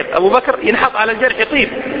غير، أبو بكر ينحط على الجرح طيب.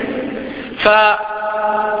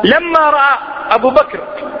 فلما رأى أبو بكر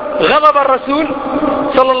غضب الرسول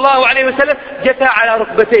صلى الله عليه وسلم جثى على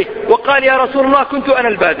ركبتيه وقال يا رسول الله كنت أنا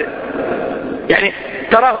البادئ، يعني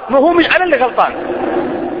ترى هو مش أنا اللي غلطان،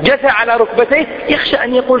 جثى على ركبتيه يخشى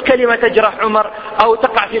أن يقول كلمة تجرح عمر أو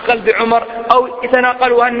تقع في قلب عمر أو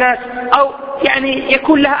يتناقلها الناس أو يعني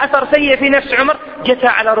يكون لها أثر سيء في نفس عمر. جثى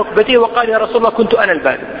على ركبتيه وقال يا رسول الله كنت أنا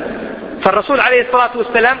البادئ. فالرسول عليه الصلاة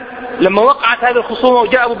والسلام لما وقعت هذه الخصومة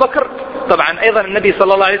وجاء أبو بكر، طبعا أيضا النبي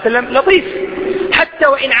صلى الله عليه وسلم لطيف حتى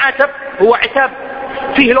وإن عاتب هو عتاب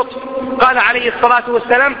فيه لطف. قال عليه الصلاة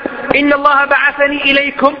والسلام إن الله بعثني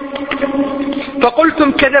إليكم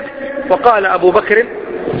فقلتم كذبت، وقال أبو بكر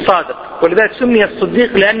صادق. ولذلك سمي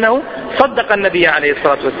الصديق لأنه صدق النبي عليه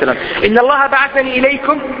الصلاة والسلام. إن الله بعثني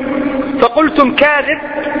إليكم فقلتم كاذب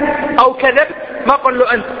أو كذبت، ما قل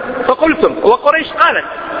له أنت، فقلتم، وقريش قالت،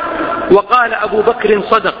 وقال أبو بكر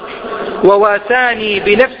صدق وواساني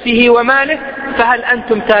بنفسه وماله فهل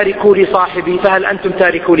أنتم تاركوا لي صاحبي، فهل أنتم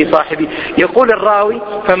تاركوا لي صاحبي. يقول الراوي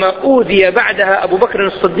فما أوذي بعدها أبو بكر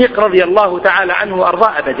الصديق رضي الله تعالى عنه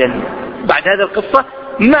وأرضاه أبدا. بعد هذه القصة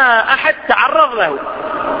ما أحد تعرض له،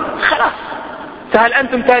 خلاص فهل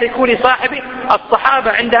أنتم تاركوا لي صاحبي.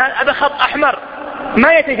 الصحابة عندها هذا خط أحمر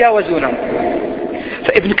ما يتجاوزونه.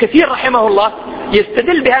 فابن كثير رحمه الله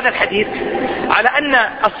يستدل بهذا الحديث على أن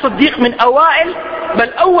الصديق من أوائل بل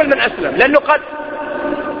أول من أسلم، لأنه قد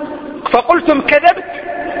فقلتم كذبت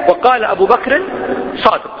وقال أبو بكر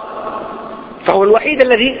صادق، فهو الوحيد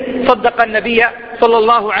الذي صدق النبي صلى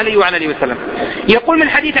الله عليه وعلى وسلم. يقول من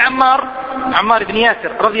حديث عمار بن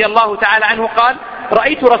ياسر رضي الله تعالى عنه قال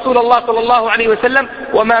رأيت رسول الله صلى الله عليه وسلم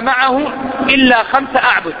وما معه إلا 5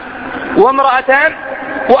 أعبد وامرأتان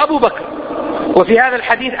وأبو بكر. وفي هذا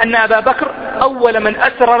الحديث أن أبا بكر أول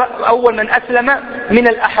من أسلم من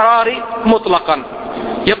الأحرار مطلقا.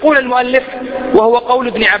 يقول المؤلف وهو قول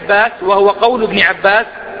ابن عباس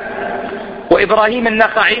وإبراهيم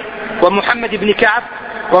النخعي ومحمد بن كعب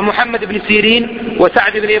ومحمد بن سيرين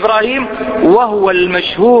وسعد بن إبراهيم، وهو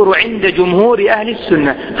المشهور عند جمهور أهل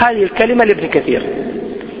السنة. هذه الكلمة لابن كثير،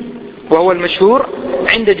 وهو المشهور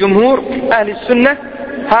عند جمهور أهل السنة،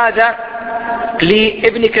 هذا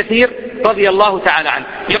لابن كثير رضي الله تعالى عنه.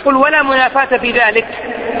 يقول ولا منافاة في ذلك،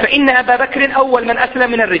 فإن أبا بكر أول من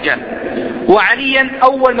أسلم من الرجال، وعليا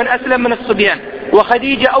أول من أسلم من الصبيان،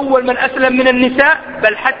 وخديجة أول من أسلم من النساء،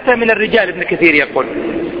 بل حتى من الرجال. ابن كثير يقول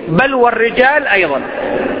بل والرجال أيضا،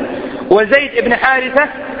 وزيد بن حارثة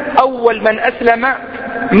أول من أسلم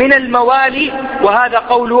من الموالي، وهذا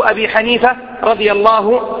قول أبي حنيفة رضي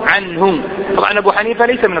الله عنه. طبعا أبو حنيفة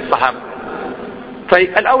ليس من الصحابة،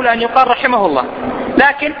 فالأولى أن يقال رحمه الله،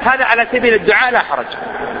 لكن هذا على سبيل الدعاء لا حرج.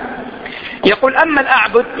 يقول أما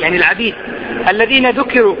الأعبد يعني العبيد الذين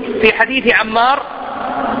ذكروا في حديث عمار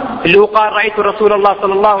اللي هو قال رأيت رسول الله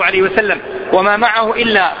صلى الله عليه وسلم وما معه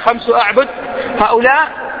إلا 5 أعبد، هؤلاء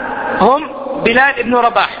هم بلال بن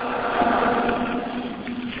رباح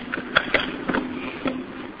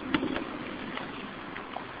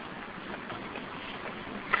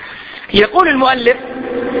يقول المؤلف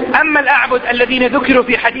أما الأعبد الذين ذكروا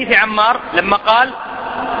في حديث عمار لما قال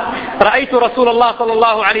رأيت رسول الله صلى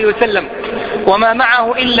الله عليه وسلم وما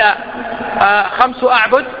معه إلا 5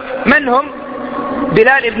 أعبد، من هم؟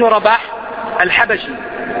 بلال بن رباح الحبشي،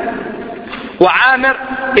 وعامر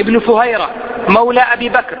بن فهيرة مولى أبي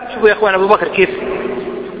بكر. شوفوا يا أخوان أبو بكر كيف،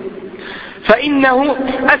 فإنه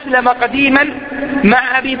أسلم قديما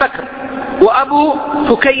مع أبي بكر، وأبو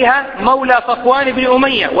فكيهة مولى صفوان بن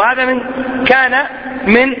أمية، وهذا كان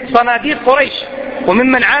من صناديق قريش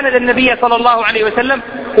وممن عاند النبي صلى الله عليه وسلم،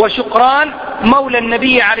 وشقران مولى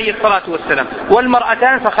النبي عليه الصلاة والسلام.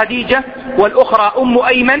 والمرأتان فخديجة والأخرى أم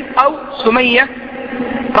أيمن أو سمية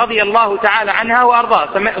رضي الله تعالى عنها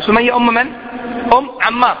وأرضاها. سمية أم من؟ أم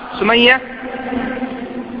عمار، سمية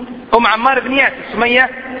أم عمار بن ياسر، سمية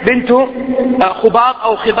بنت خباط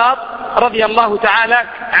أو خباط رضي الله تعالى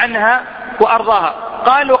عنها وأرضاها.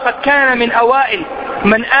 قال وقد كان من أوائل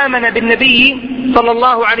من آمن بالنبي صلى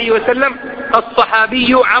الله عليه وسلم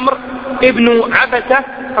الصحابي عمرو ابن عبسة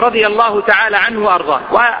رضي الله تعالى عنه وأرضاه،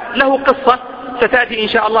 وله قصة ستأتي إن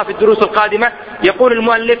شاء الله في الدروس القادمة. يقول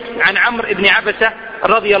المؤلف عن عمرو ابن عبسة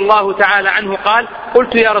رضي الله تعالى عنه قال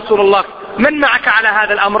قلت يا رسول الله من معك على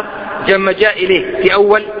هذا الأمر؟ لما جاء إليه في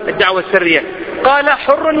أول الدعوة السرية قال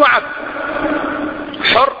حر وعبد.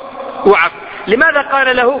 حر وعبد. لماذا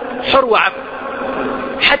قال له حر وعبد؟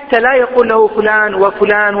 حتى لا يقول له فلان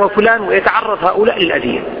وفلان وفلان ويتعرض هؤلاء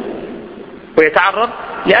للأذية، ويتعرض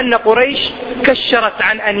لأن قريش كشرت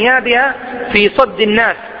عن أنيابها في صد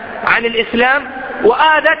الناس عن الإسلام،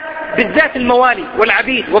 وآذت بالذات الموالي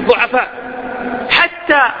والعبيد والضعفاء،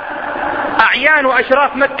 حتى أعيان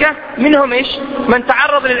وأشراف مكة منهم إيش؟ من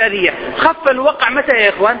تعرض للأذية. خف الوقع متى يا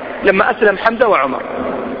إخوان؟ لما أسلم حمزة وعمر.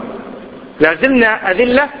 لازلنا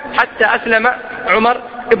أذلة حتى أسلم عمر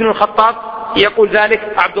ابن الخطاب يقول ذلك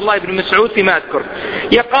عبد الله بن مسعود فيما أذكر.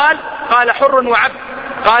 قال حر وعبد،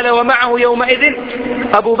 قال ومعه يومئذ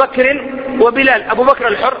أبو بكر وبلال. أبو بكر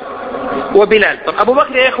الحر وبلال. طب أبو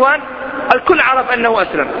بكر يا إخوان الكل عرف أنه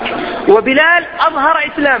أسلم، وبلال أظهر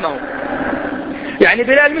إسلامه، يعني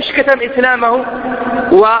بلال مش كتم إسلامه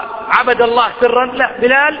وعبد الله سرا، لا،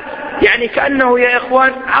 بلال يعني كأنه يا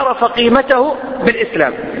إخوان عرف قيمته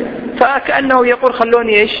بالإسلام، فكأنه يقول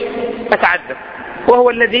خلوني إيش أتعذب، وهو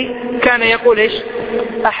الذي كان يقول إيش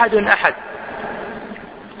أحد أحد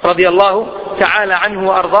رضي الله تعالى عنه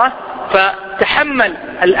وأرضاه، فتحمل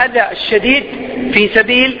الأذى الشديد في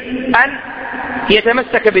سبيل أن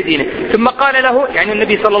يتمسك بدينه. ثم قال له يعني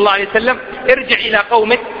النبي صلى الله عليه وسلم ارجع إلى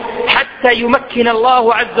قومك حتى يمكن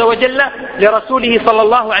الله عز وجل لرسوله صلى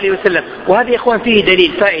الله عليه وسلم. وهذا يا إخوان فيه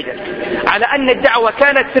دليل فائدة على أن الدعوة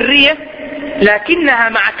كانت سرية، لكنها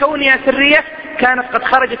مع كونها سرية كانت قد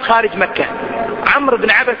خرجت خارج مكة. عمرو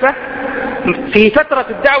بن عبسة في فترة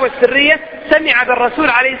الدعوة السرية سمع بالرسول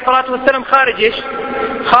عليه الصلاة والسلام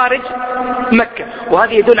خارج مكة،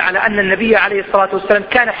 وهذا يدل على أن النبي عليه الصلاة والسلام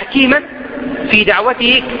كان حكيما في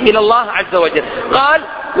دعوته إلى الله عز وجل. قال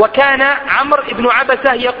وكان عمرو بن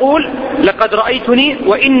عبسة يقول لقد رأيتني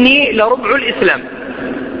وإني لربع الإسلام،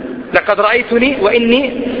 لقد رأيتني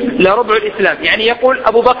وإني لربع الإسلام، يعني يقول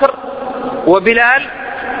أبو بكر وبلال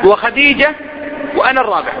وخديجة وأنا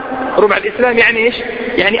الرابع. ربع الإسلام يعني إيش؟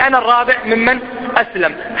 يعني أنا الرابع ممن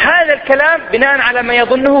أسلم. هذا الكلام بناء على ما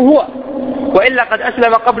يظنه هو، وإلا قد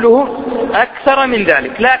أسلم قبله أكثر من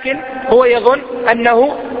ذلك، لكن هو يظن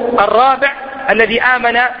أنه الرابع الذي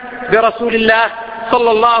آمن برسول الله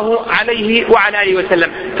صلى الله عليه وعلى آله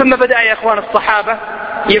وسلم. ثم بدأ يا إخوان الصحابة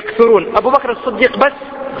يكثرون. أبو بكر الصديق بس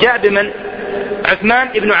جاء بمن؟ عثمان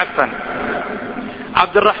بن عفان،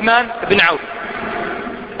 عبد الرحمن بن عوف،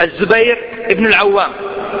 الزبير بن العوام،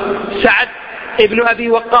 سعد بن أبي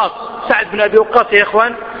وقاص. سعد بن أبي وقاص يا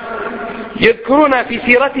إخوان يذكرون في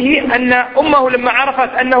سيرته أن أمه لما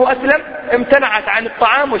عرفت أنه أسلم امتنعت عن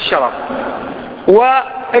الطعام والشراب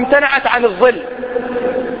وامتنعت عن الظل،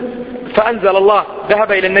 فأنزل الله،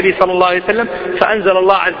 ذهب إلى النبي صلى الله عليه وسلم فأنزل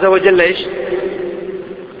الله عز وجل إيش؟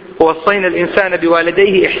 ووصينا الإنسان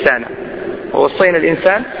بوالديه إحسانا، ووصينا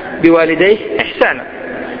الإنسان بوالديه إحسانا.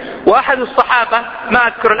 وأحد الصحابة ما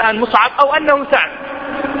أذكر الآن مصعب أو أنه سعد،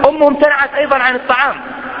 أمه امتنعت أيضا عن الطعام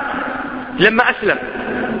لما أسلم،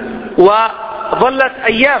 وظلت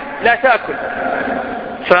أيام لا تأكل،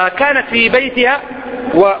 فكانت في بيتها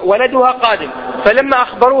وولدها قادم، فلما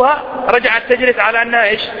أخبروها رجعت تجلس على أنها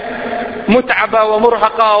إيش؟ متعبة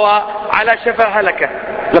ومرهقة وعلى شفا هلكة.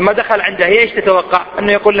 لما دخل عندها هي إيش تتوقع؟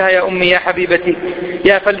 أنه يقول لها يا أمي يا حبيبتي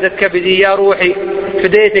يا فلذة كبدي يا روحي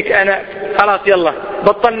فديتك أنا، خلاص يلا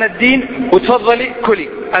بطلنا الدين وتفضلي كلي.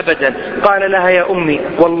 أبدا، قال لها يا أمي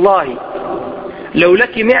والله لو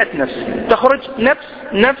لك 100 نفس تخرج نفس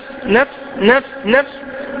نفس نفس نفس نفس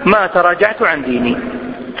ما تراجعت عن ديني.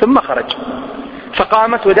 ثم خرج،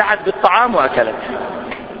 فقامت ودعت بالطعام وأكلت.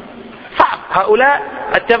 صعب هؤلاء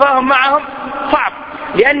التفاهم معهم، صعب،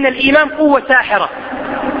 لأن الإيمان قوة ساحرة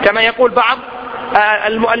كما يقول بعض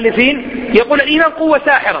المؤلفين، يقول الإيمان قوة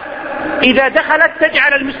ساحرة إذا دخلت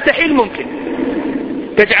تجعل المستحيل ممكن،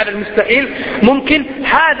 تجعل المستحيل ممكن.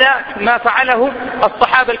 هذا ما فعله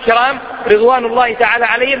الصحابة الكرام رضوان الله تعالى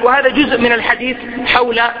عليهم، وهذا جزء من الحديث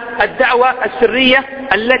حول الدعوة السرية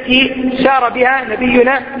التي سار بها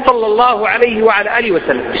نبينا صلى الله عليه وعلى آله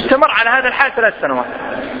وسلم. استمر على هذا الحال 3 سنوات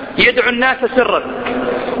يدعو الناس سرا،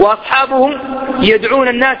 وأصحابهم يدعون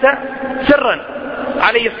الناس سرا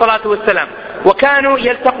عليه الصلاة والسلام، وكانوا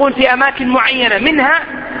يلتقون في أماكن معينة، منها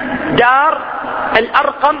دار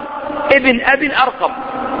الأرقم ابن أبي الأرقم،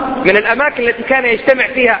 من الأماكن التي كان يجتمع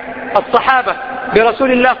فيها الصحابة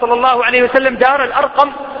برسول الله صلى الله عليه وسلم دار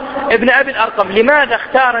الأرقم ابن أبي الأرقم. لماذا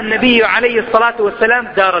اختار النبي عليه الصلاة والسلام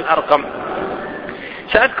دار الأرقم؟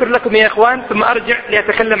 سأذكر لكم يا إخوان ثم أرجع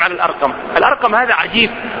لأتكلم عن الأرقم. الأرقم هذا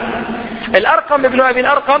عجيب. الأرقم ابن أبي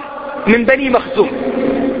الأرقم من بني مخزوم،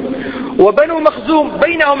 وبنو مخزوم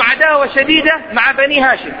بينهم عداوة شديدة مع بني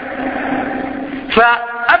هاشم،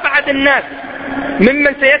 فأبعد الناس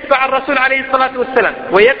ممن سيتبع الرسول عليه الصلاة والسلام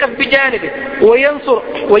ويقف بجانبه وينصر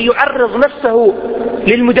ويعرض نفسه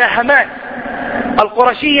للمداهمات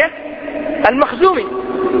القرشية المخزومي،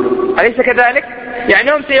 أليس كذلك؟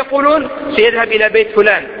 يعني هم سيقولون سيذهب إلى بيت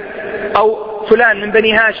فلان أو فلان من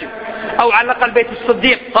بني هاشم، أو على الأقل بيت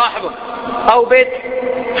الصديق صاحبه، أو بيت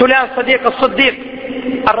فلان صديق الصديق.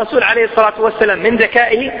 الرسول عليه الصلاة والسلام من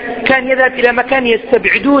ذكائه كان يذهب إلى مكان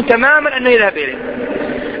يستبعدون تماما أنه يذهب إليه.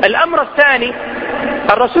 الأمر الثاني،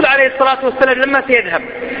 الرسول عليه الصلاة والسلام لما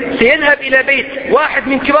سيذهب إلى بيت واحد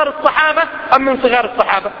من كبار الصحابة أم من صغار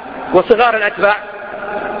الصحابة وصغار الأتباع؟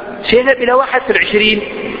 سيذهب إلى 1 في 20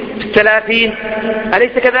 في 30.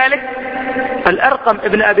 أليس كذلك؟ الأرقم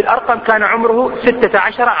ابن أبي الأرقم كان عمره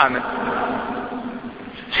 16 عاما.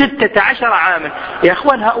 16 عاما يا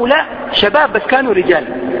أخوان. هؤلاء شباب بس كانوا رجال،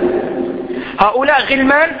 هؤلاء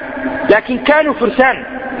غلمان لكن كانوا فرسان.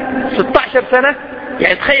 16 سنة،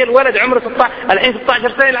 يعني تخيل ولد عمره 16 الحين 16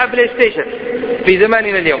 سنة يلعب بلاي ستيشن في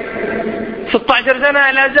زماننا اليوم. 16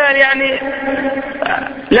 سنة لا زال يعني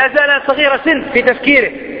لا زال صغير سن في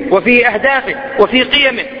تفكيره وفي أهدافه وفي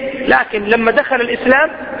قيمه، لكن لما دخل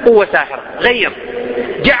الإسلام هو ساحر غير،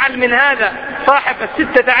 جعل من هذا صاحب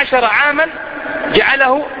 16 عاما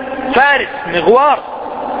جعله فارس مغوار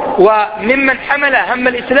وممن حمل هم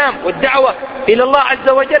الإسلام والدعوة إلى الله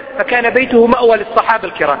عز وجل، فكان بيته مأوى للصحابة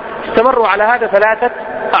الكرام. استمروا على هذا 3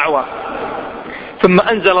 أعوام، ثم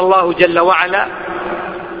أنزل الله جل وعلا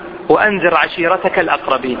وأنذر عشيرتك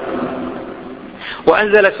الأقربين،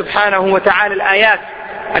 وأنزل سبحانه وتعالى الآيات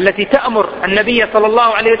التي تأمر النبي صلى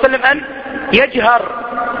الله عليه وسلم أن يجهر.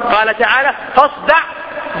 قال تعالى فاصدع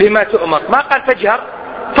بما تؤمر، ما قال فاجهر،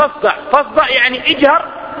 فاصدع. فاصدع يعني اجهر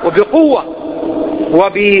وبقوة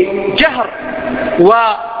وبجهر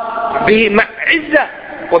وبعزة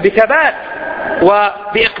وبثبات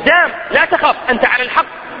وبإقدام، لا تخف، أنت على الحق.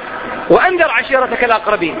 وأنذر عشيرتك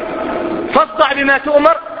الأقربين، فاصدع بما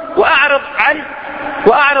تؤمر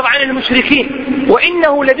وأعرض عن المشركين،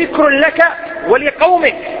 وإنه لذكر لك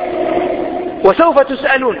ولقومك وسوف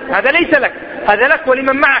تسألون. هذا ليس لك، هذا لك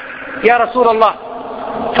ولمن معك يا رسول الله.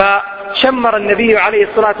 فشمر النبي عليه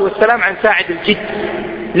الصلاة والسلام عن ساعد الجد،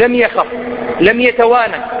 لم يخف، لم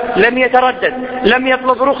يتوانى، لم يتردد، لم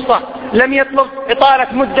يطلب رخصة، لم يطلب إطالة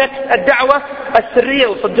مدة الدعوة السرية.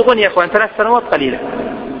 وصدقوني يا أخوان 3 سنوات قليلة،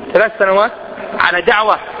 3 سنوات على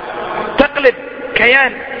دعوة تقلب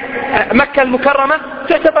كيان مكة المكرمة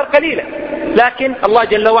تعتبر قليلة، لكن الله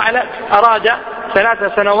جل وعلا أراد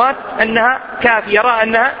 3 سنوات أنها كافية، يرى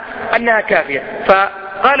أنها كافية.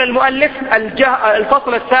 فقال المؤلف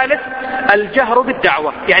الفصل الثالث الجهر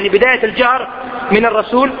بالدعوة، يعني بداية الجهر من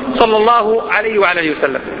الرسول صلى الله عليه وعلى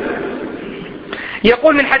وسلم.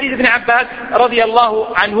 يقول من حديث ابن عباس رضي الله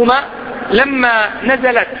عنهما لما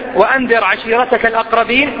نزلت وأنذر عشيرتك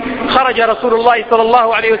الأقربين خرج رسول الله صلى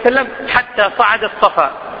الله عليه وسلم حتى صعد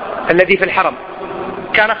الصفا الذي في الحرم،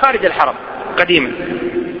 كان خارج الحرم قديما،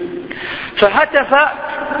 فهتف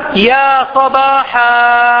يا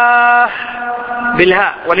صباحا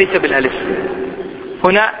بالهاء وليس بالالف،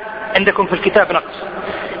 هنا عندكم في الكتاب نقص.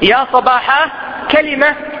 يا صباحا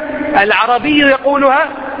كلمة العربي يقولها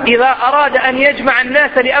إذا أراد أن يجمع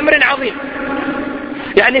الناس لأمر عظيم،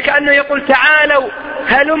 يعني كأنه يقول تعالوا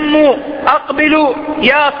هلموا أقبلوا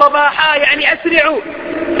يا صباحا، يعني أسرعوا،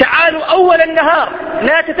 تعالوا أول النهار،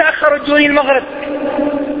 لا تتأخروا تجوني المغرب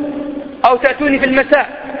أو تأتوني في المساء.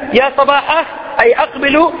 يا صباحا أي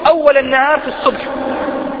أقبلوا أول النهار في الصبح.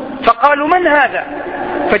 فقالوا من هذا؟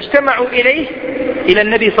 فاجتمعوا إلى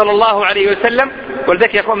النبي صلى الله عليه وسلم.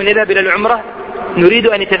 ولذلك يا أخوان من يذهب إلى العمرة نريد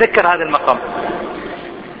أن يتذكر هذا المقام.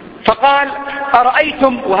 فقال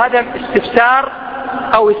أرأيتم، وهذا استفسار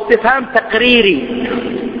أو استفهام تقريري،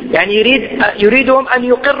 يعني يريدهم أن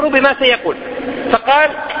يقروا بما سيقول. فقال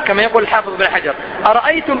كما يقول الحافظ بن حجر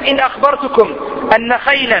أرأيتم إن أخبرتكم أن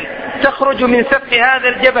خيلا تخرج من سفح هذا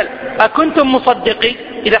الجبل أكنتم مصدقين؟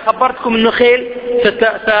 إذا خبرتكم أن خيل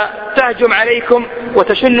ستهجم عليكم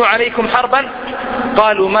وتشن عليكم حربا.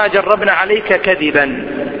 قالوا ما جربنا عليك كذبا،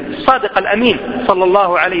 الصادق الأمين صلى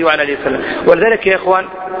الله عليه وعلى وسلم. ولذلك يا إخوان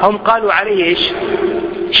هم قالوا عليه إيش؟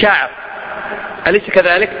 شاعر، أليس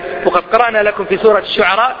كذلك؟ وقد قرأنا لكم في سورة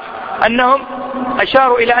الشعراء أنهم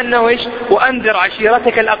أشاروا إلى أنه إيش؟ وأنذر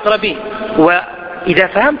عشيرتك الأقربين. وإذا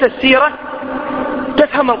فهمت السيرة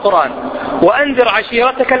تفهم القرآن. وأنذر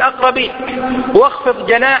عشيرتك الأقربين واخفض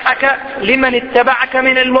جناحك لمن اتبعك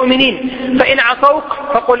من المؤمنين فإن عصوك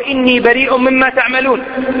فقل إني بريء مما تعملون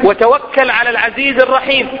وتوكل على العزيز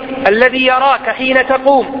الرحيم الذي يراك حين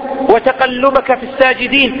تقوم وتقلبك في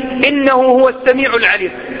الساجدين إنه هو السميع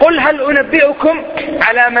العليم. قل هل أنبئكم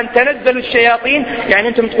على من تنزل الشياطين؟ يعني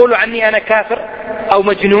أنتم تقولوا عني أنا كافر أو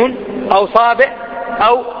مجنون أو صابئ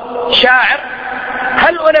أو شاعر.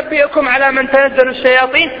 هل أنبئكم على من تنزل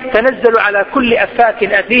الشياطين؟ تنزل على كل أفاك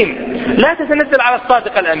أثيم، لا تتنزل على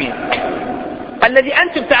الصادق الأمين الذي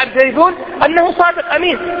أنتم تعترفون أنه صادق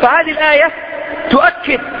أمين. فهذه الآية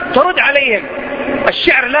تؤكد ترد عليهم.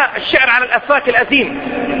 الشعر لا، الشعر على الأفاك الأثيم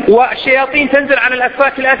والشياطين تنزل على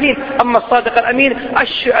الأفاك الأثيم، أما الصادق الأمين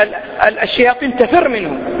الشياطين تفر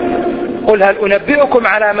منه. قل هل أنبئكم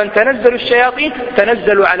على من تنزل الشياطين؟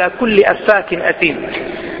 تنزل على كل أفاك أثيم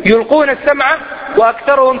يلقون السمع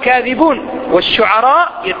وأكثرهم كاذبون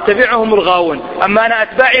والشعراء يتبعهم الغاوون. أما أنا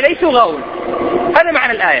أتباعي ليسوا غاوون، هذا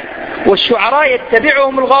معنى الآية. والشعراء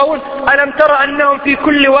يتبعهم الغاوون ألم ترى أنهم في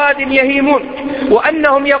كل واد يهيمون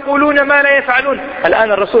وأنهم يقولون ما لا يفعلون.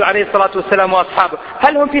 الآن الرسول عليه الصلاة والسلام وأصحابه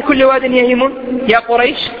هل هم في كل واد يهيمون يا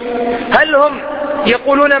قريش؟ هل هم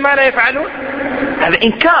يقولون ما لا يفعلون؟ هذا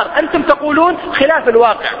إنكار، أنتم تقولون خلاف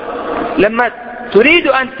الواقع. لما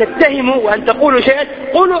تريدوا أن تتهموا وأن تقولوا شيئا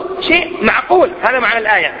قولوا شيء معقول. هذا معنى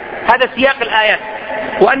الآية، هذا سياق الآيات.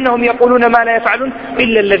 وأنهم يقولون ما لا يفعلون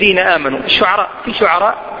إلا الذين آمنوا. الشعراء في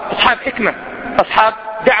شعراء أصحاب حكمة، أصحاب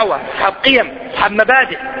دعوة، أصحاب قيم، أصحاب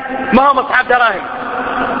مبادئ، ما هم أصحاب دراهم.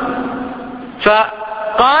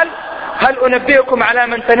 فقال هل أنبئكم على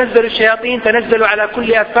من تنزل الشياطين تنزل على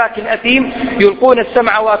كل أفاك أثيم يلقون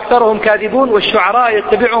السمع وأكثرهم كاذبون والشعراء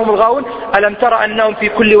يتبعهم الغاوون ألم ترى أنهم في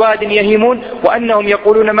كل واد يهيمون وأنهم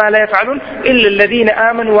يقولون ما لا يفعلون إلا الذين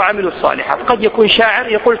آمنوا وعملوا الصالحات. قد يكون شاعر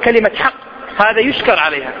يقول كلمة حق، هذا يشكر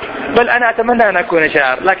عليها، بل أنا أتمنى أن أكون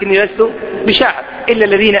شاعر لكني لست بشاعر. إلا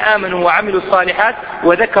الذين آمنوا وعملوا الصالحات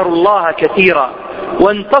وذكروا الله كثيرا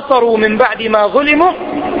وانتصروا من بعد ما ظلموا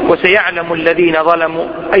وسيعلم الذين ظلموا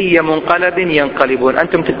أي منقلب ينقلبون.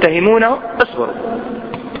 أنتم تتهمونه اصبروا،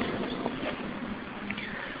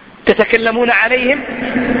 تتكلمون عليهم،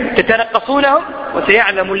 تتنقصونهم،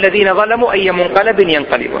 وسيعلم الذين ظلموا أي منقلب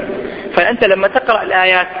ينقلبون. فأنت لما تقرأ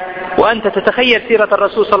الآيات وأنت تتخيل سيرة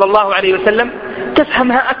الرسول صلى الله عليه وسلم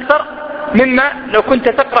تفهمها أكثر مما لو كنت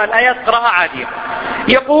تقرأ الآيات قراءة عادية.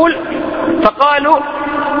 يقول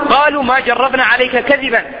قالوا ما جربنا عليك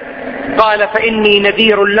كذبا قال فإني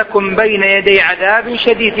نذير لكم بين يدي عذاب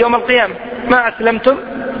شديد يوم القيامة ما أسلمتم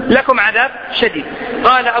لكم عذاب شديد.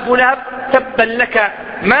 قال أبو لهب تبا لك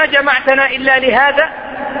ما جمعتنا إلا لهذا.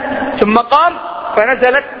 ثم قام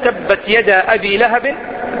فنزلت تبت يدا أبي لهب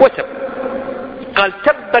وتب. قال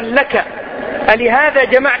تبا لك ألهذا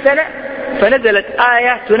جمعتنا؟ فنزلت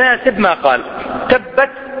آية تناسب ما قال تبت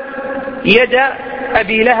يدا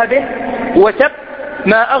أبي لهب وتب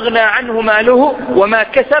ما أغنى عنه ماله وما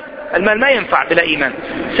كسب. المال ما ينفع بلا إيمان.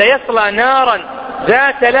 سيصلى نارا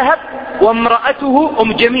ذات لهب وامرأته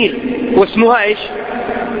أم جميل واسمها إيش؟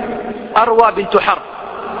 أروى بنت حرب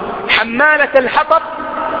حمالة الحطب،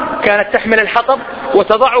 كانت تحمل الحطب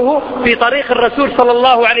وتضعه في طريق الرسول صلى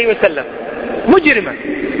الله عليه وسلم. مجرمة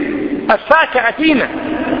أفاكة أثيمة.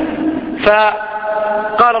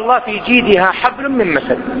 فقال الله في جيدها حبل من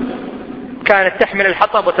مسد. كانت تحمل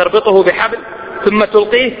الحطب وتربطه بحبل ثم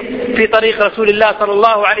تلقيه في طريق رسول الله صلى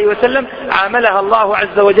الله عليه وسلم. عاملها الله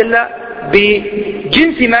عز وجل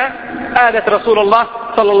بجنس ما آذت رسول الله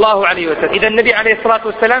صلى الله عليه وسلم. إذا النبي عليه الصلاة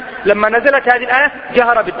والسلام لما نزلت هذه الآية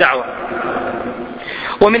جهر بالدعوة.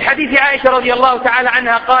 ومن حديث عائشة رضي الله تعالى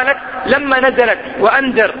عنها قالت لما نزلت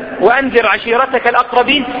وأنذر عشيرتك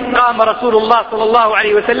الأقربين قام رسول الله صلى الله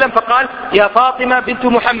عليه وسلم فقال يا فاطمة بنت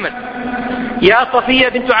محمد يا صفية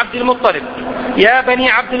بنت عبد المطلب يا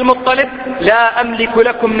بني عبد المطلب لا أملك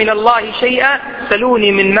لكم من الله شيئا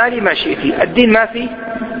سلوني من مالي ما شئتي. الدين ما في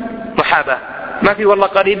محاباة، ما في والله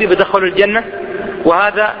قريبي بدخل الجنة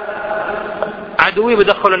وهذا عدوي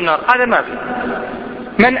بدخل النار، هذا ما في.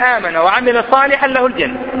 من آمن وعمل صالحا له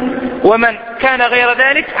الجنة ومن كان غير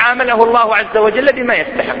ذلك عامله الله عز وجل بما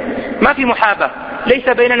يستحق. ما في محاباة، ليس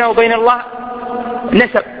بيننا وبين الله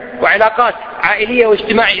نسب وعلاقات عائلية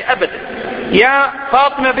واجتماعية أبدا. يا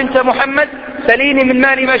فاطمة بنت محمد سليني من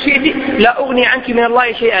مالي ما شئت لا أغني عنك من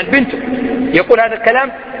الله شيئا. بنته يقول هذا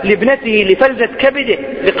الكلام لابنته لفلذة كبده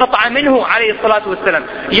لقطع منه عليه الصلاة والسلام.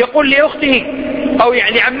 يقول لأخته أو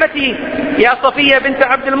يعني عمته يا صفية بنت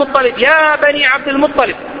عبد المطلب يا بني عبد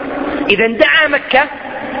المطلب. إذا دعا مكة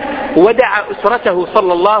ودعا أسرته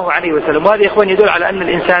صلى الله عليه وسلم. وهذا يا إخوان يدل على أن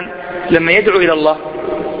الإنسان لما يدعو إلى الله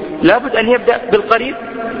لابد أن يبدأ بالقريب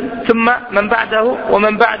ثم من بعده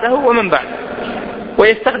ومن بعده ومن بعده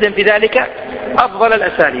ويستخدم في ذلك أفضل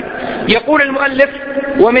الأساليب. يقول المؤلف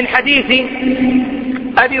ومن حديث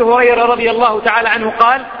أبي هريرة رضي الله تعالى عنه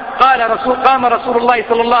قام رسول الله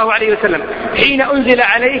صلى الله عليه وسلم حين أنزل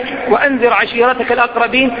عليك وأنذر عشيرتك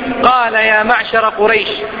الأقربين قال يا معشر قريش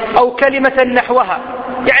أو كلمة نحوها،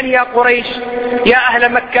 يعني يا قريش يا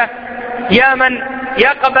أهل مكة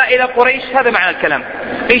يا قبائل قريش. هذا معنى الكلام.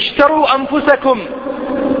 اشتروا أنفسكم،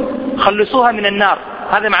 خلصوها من النار،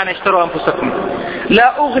 هذا معنى اشتروا أنفسكم.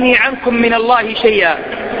 لا أغني عنكم من الله شيئا.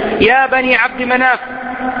 يا بني عبد مناف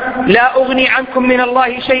لا أغني عنكم من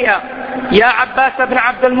الله شيئا. يا عباس بن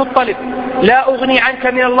عبد المطلب لا أغني عنك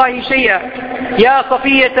من الله شيئا. يا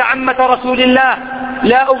صفية عمة رسول الله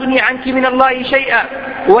لا أغني عنك من الله شيئا.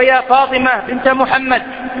 ويا فاطمة بنت محمد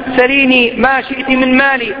سليني ما شئت من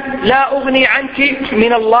مالي لا أغني عنك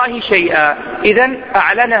من الله شيئا. إذن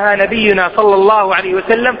أعلنها نبينا صلى الله عليه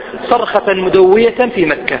وسلم صرخة مدوية في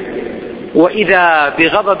مكة. وإذا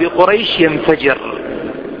بغضب قريش ينفجر،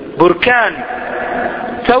 بركان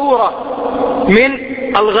ثورة من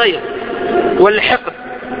الغيظ والحقد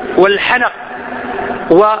والحنق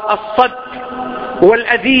والصد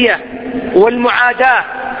والأذية والمعاداة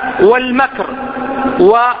والمكر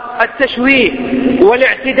والتشويه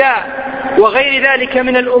والاعتداء وغير ذلك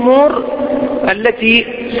من الأمور التي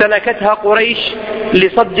سلكتها قريش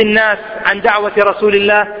لصد الناس عن دعوة رسول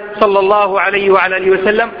الله صلى الله عليه وعلى آله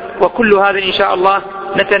وسلم. وكل هذا إن شاء الله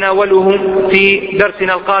نتناوله في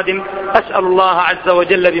درسنا القادم. أسأل الله عز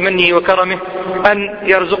وجل بمنه وكرمه أن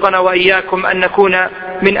يرزقنا وإياكم أن نكون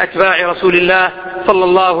من أتباع رسول الله صلى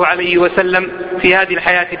الله عليه وسلم في هذه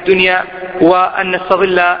الحياة الدنيا، وأن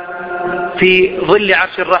نستظل في ظل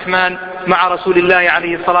عرش الرحمن مع رسول الله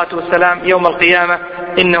عليه الصلاة والسلام يوم القيامة،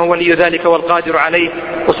 إنه ولي ذلك والقادر عليه.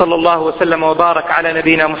 وصلى الله وسلم وبارك على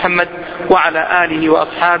نبينا محمد وعلى آله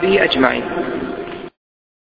وأصحابه أجمعين.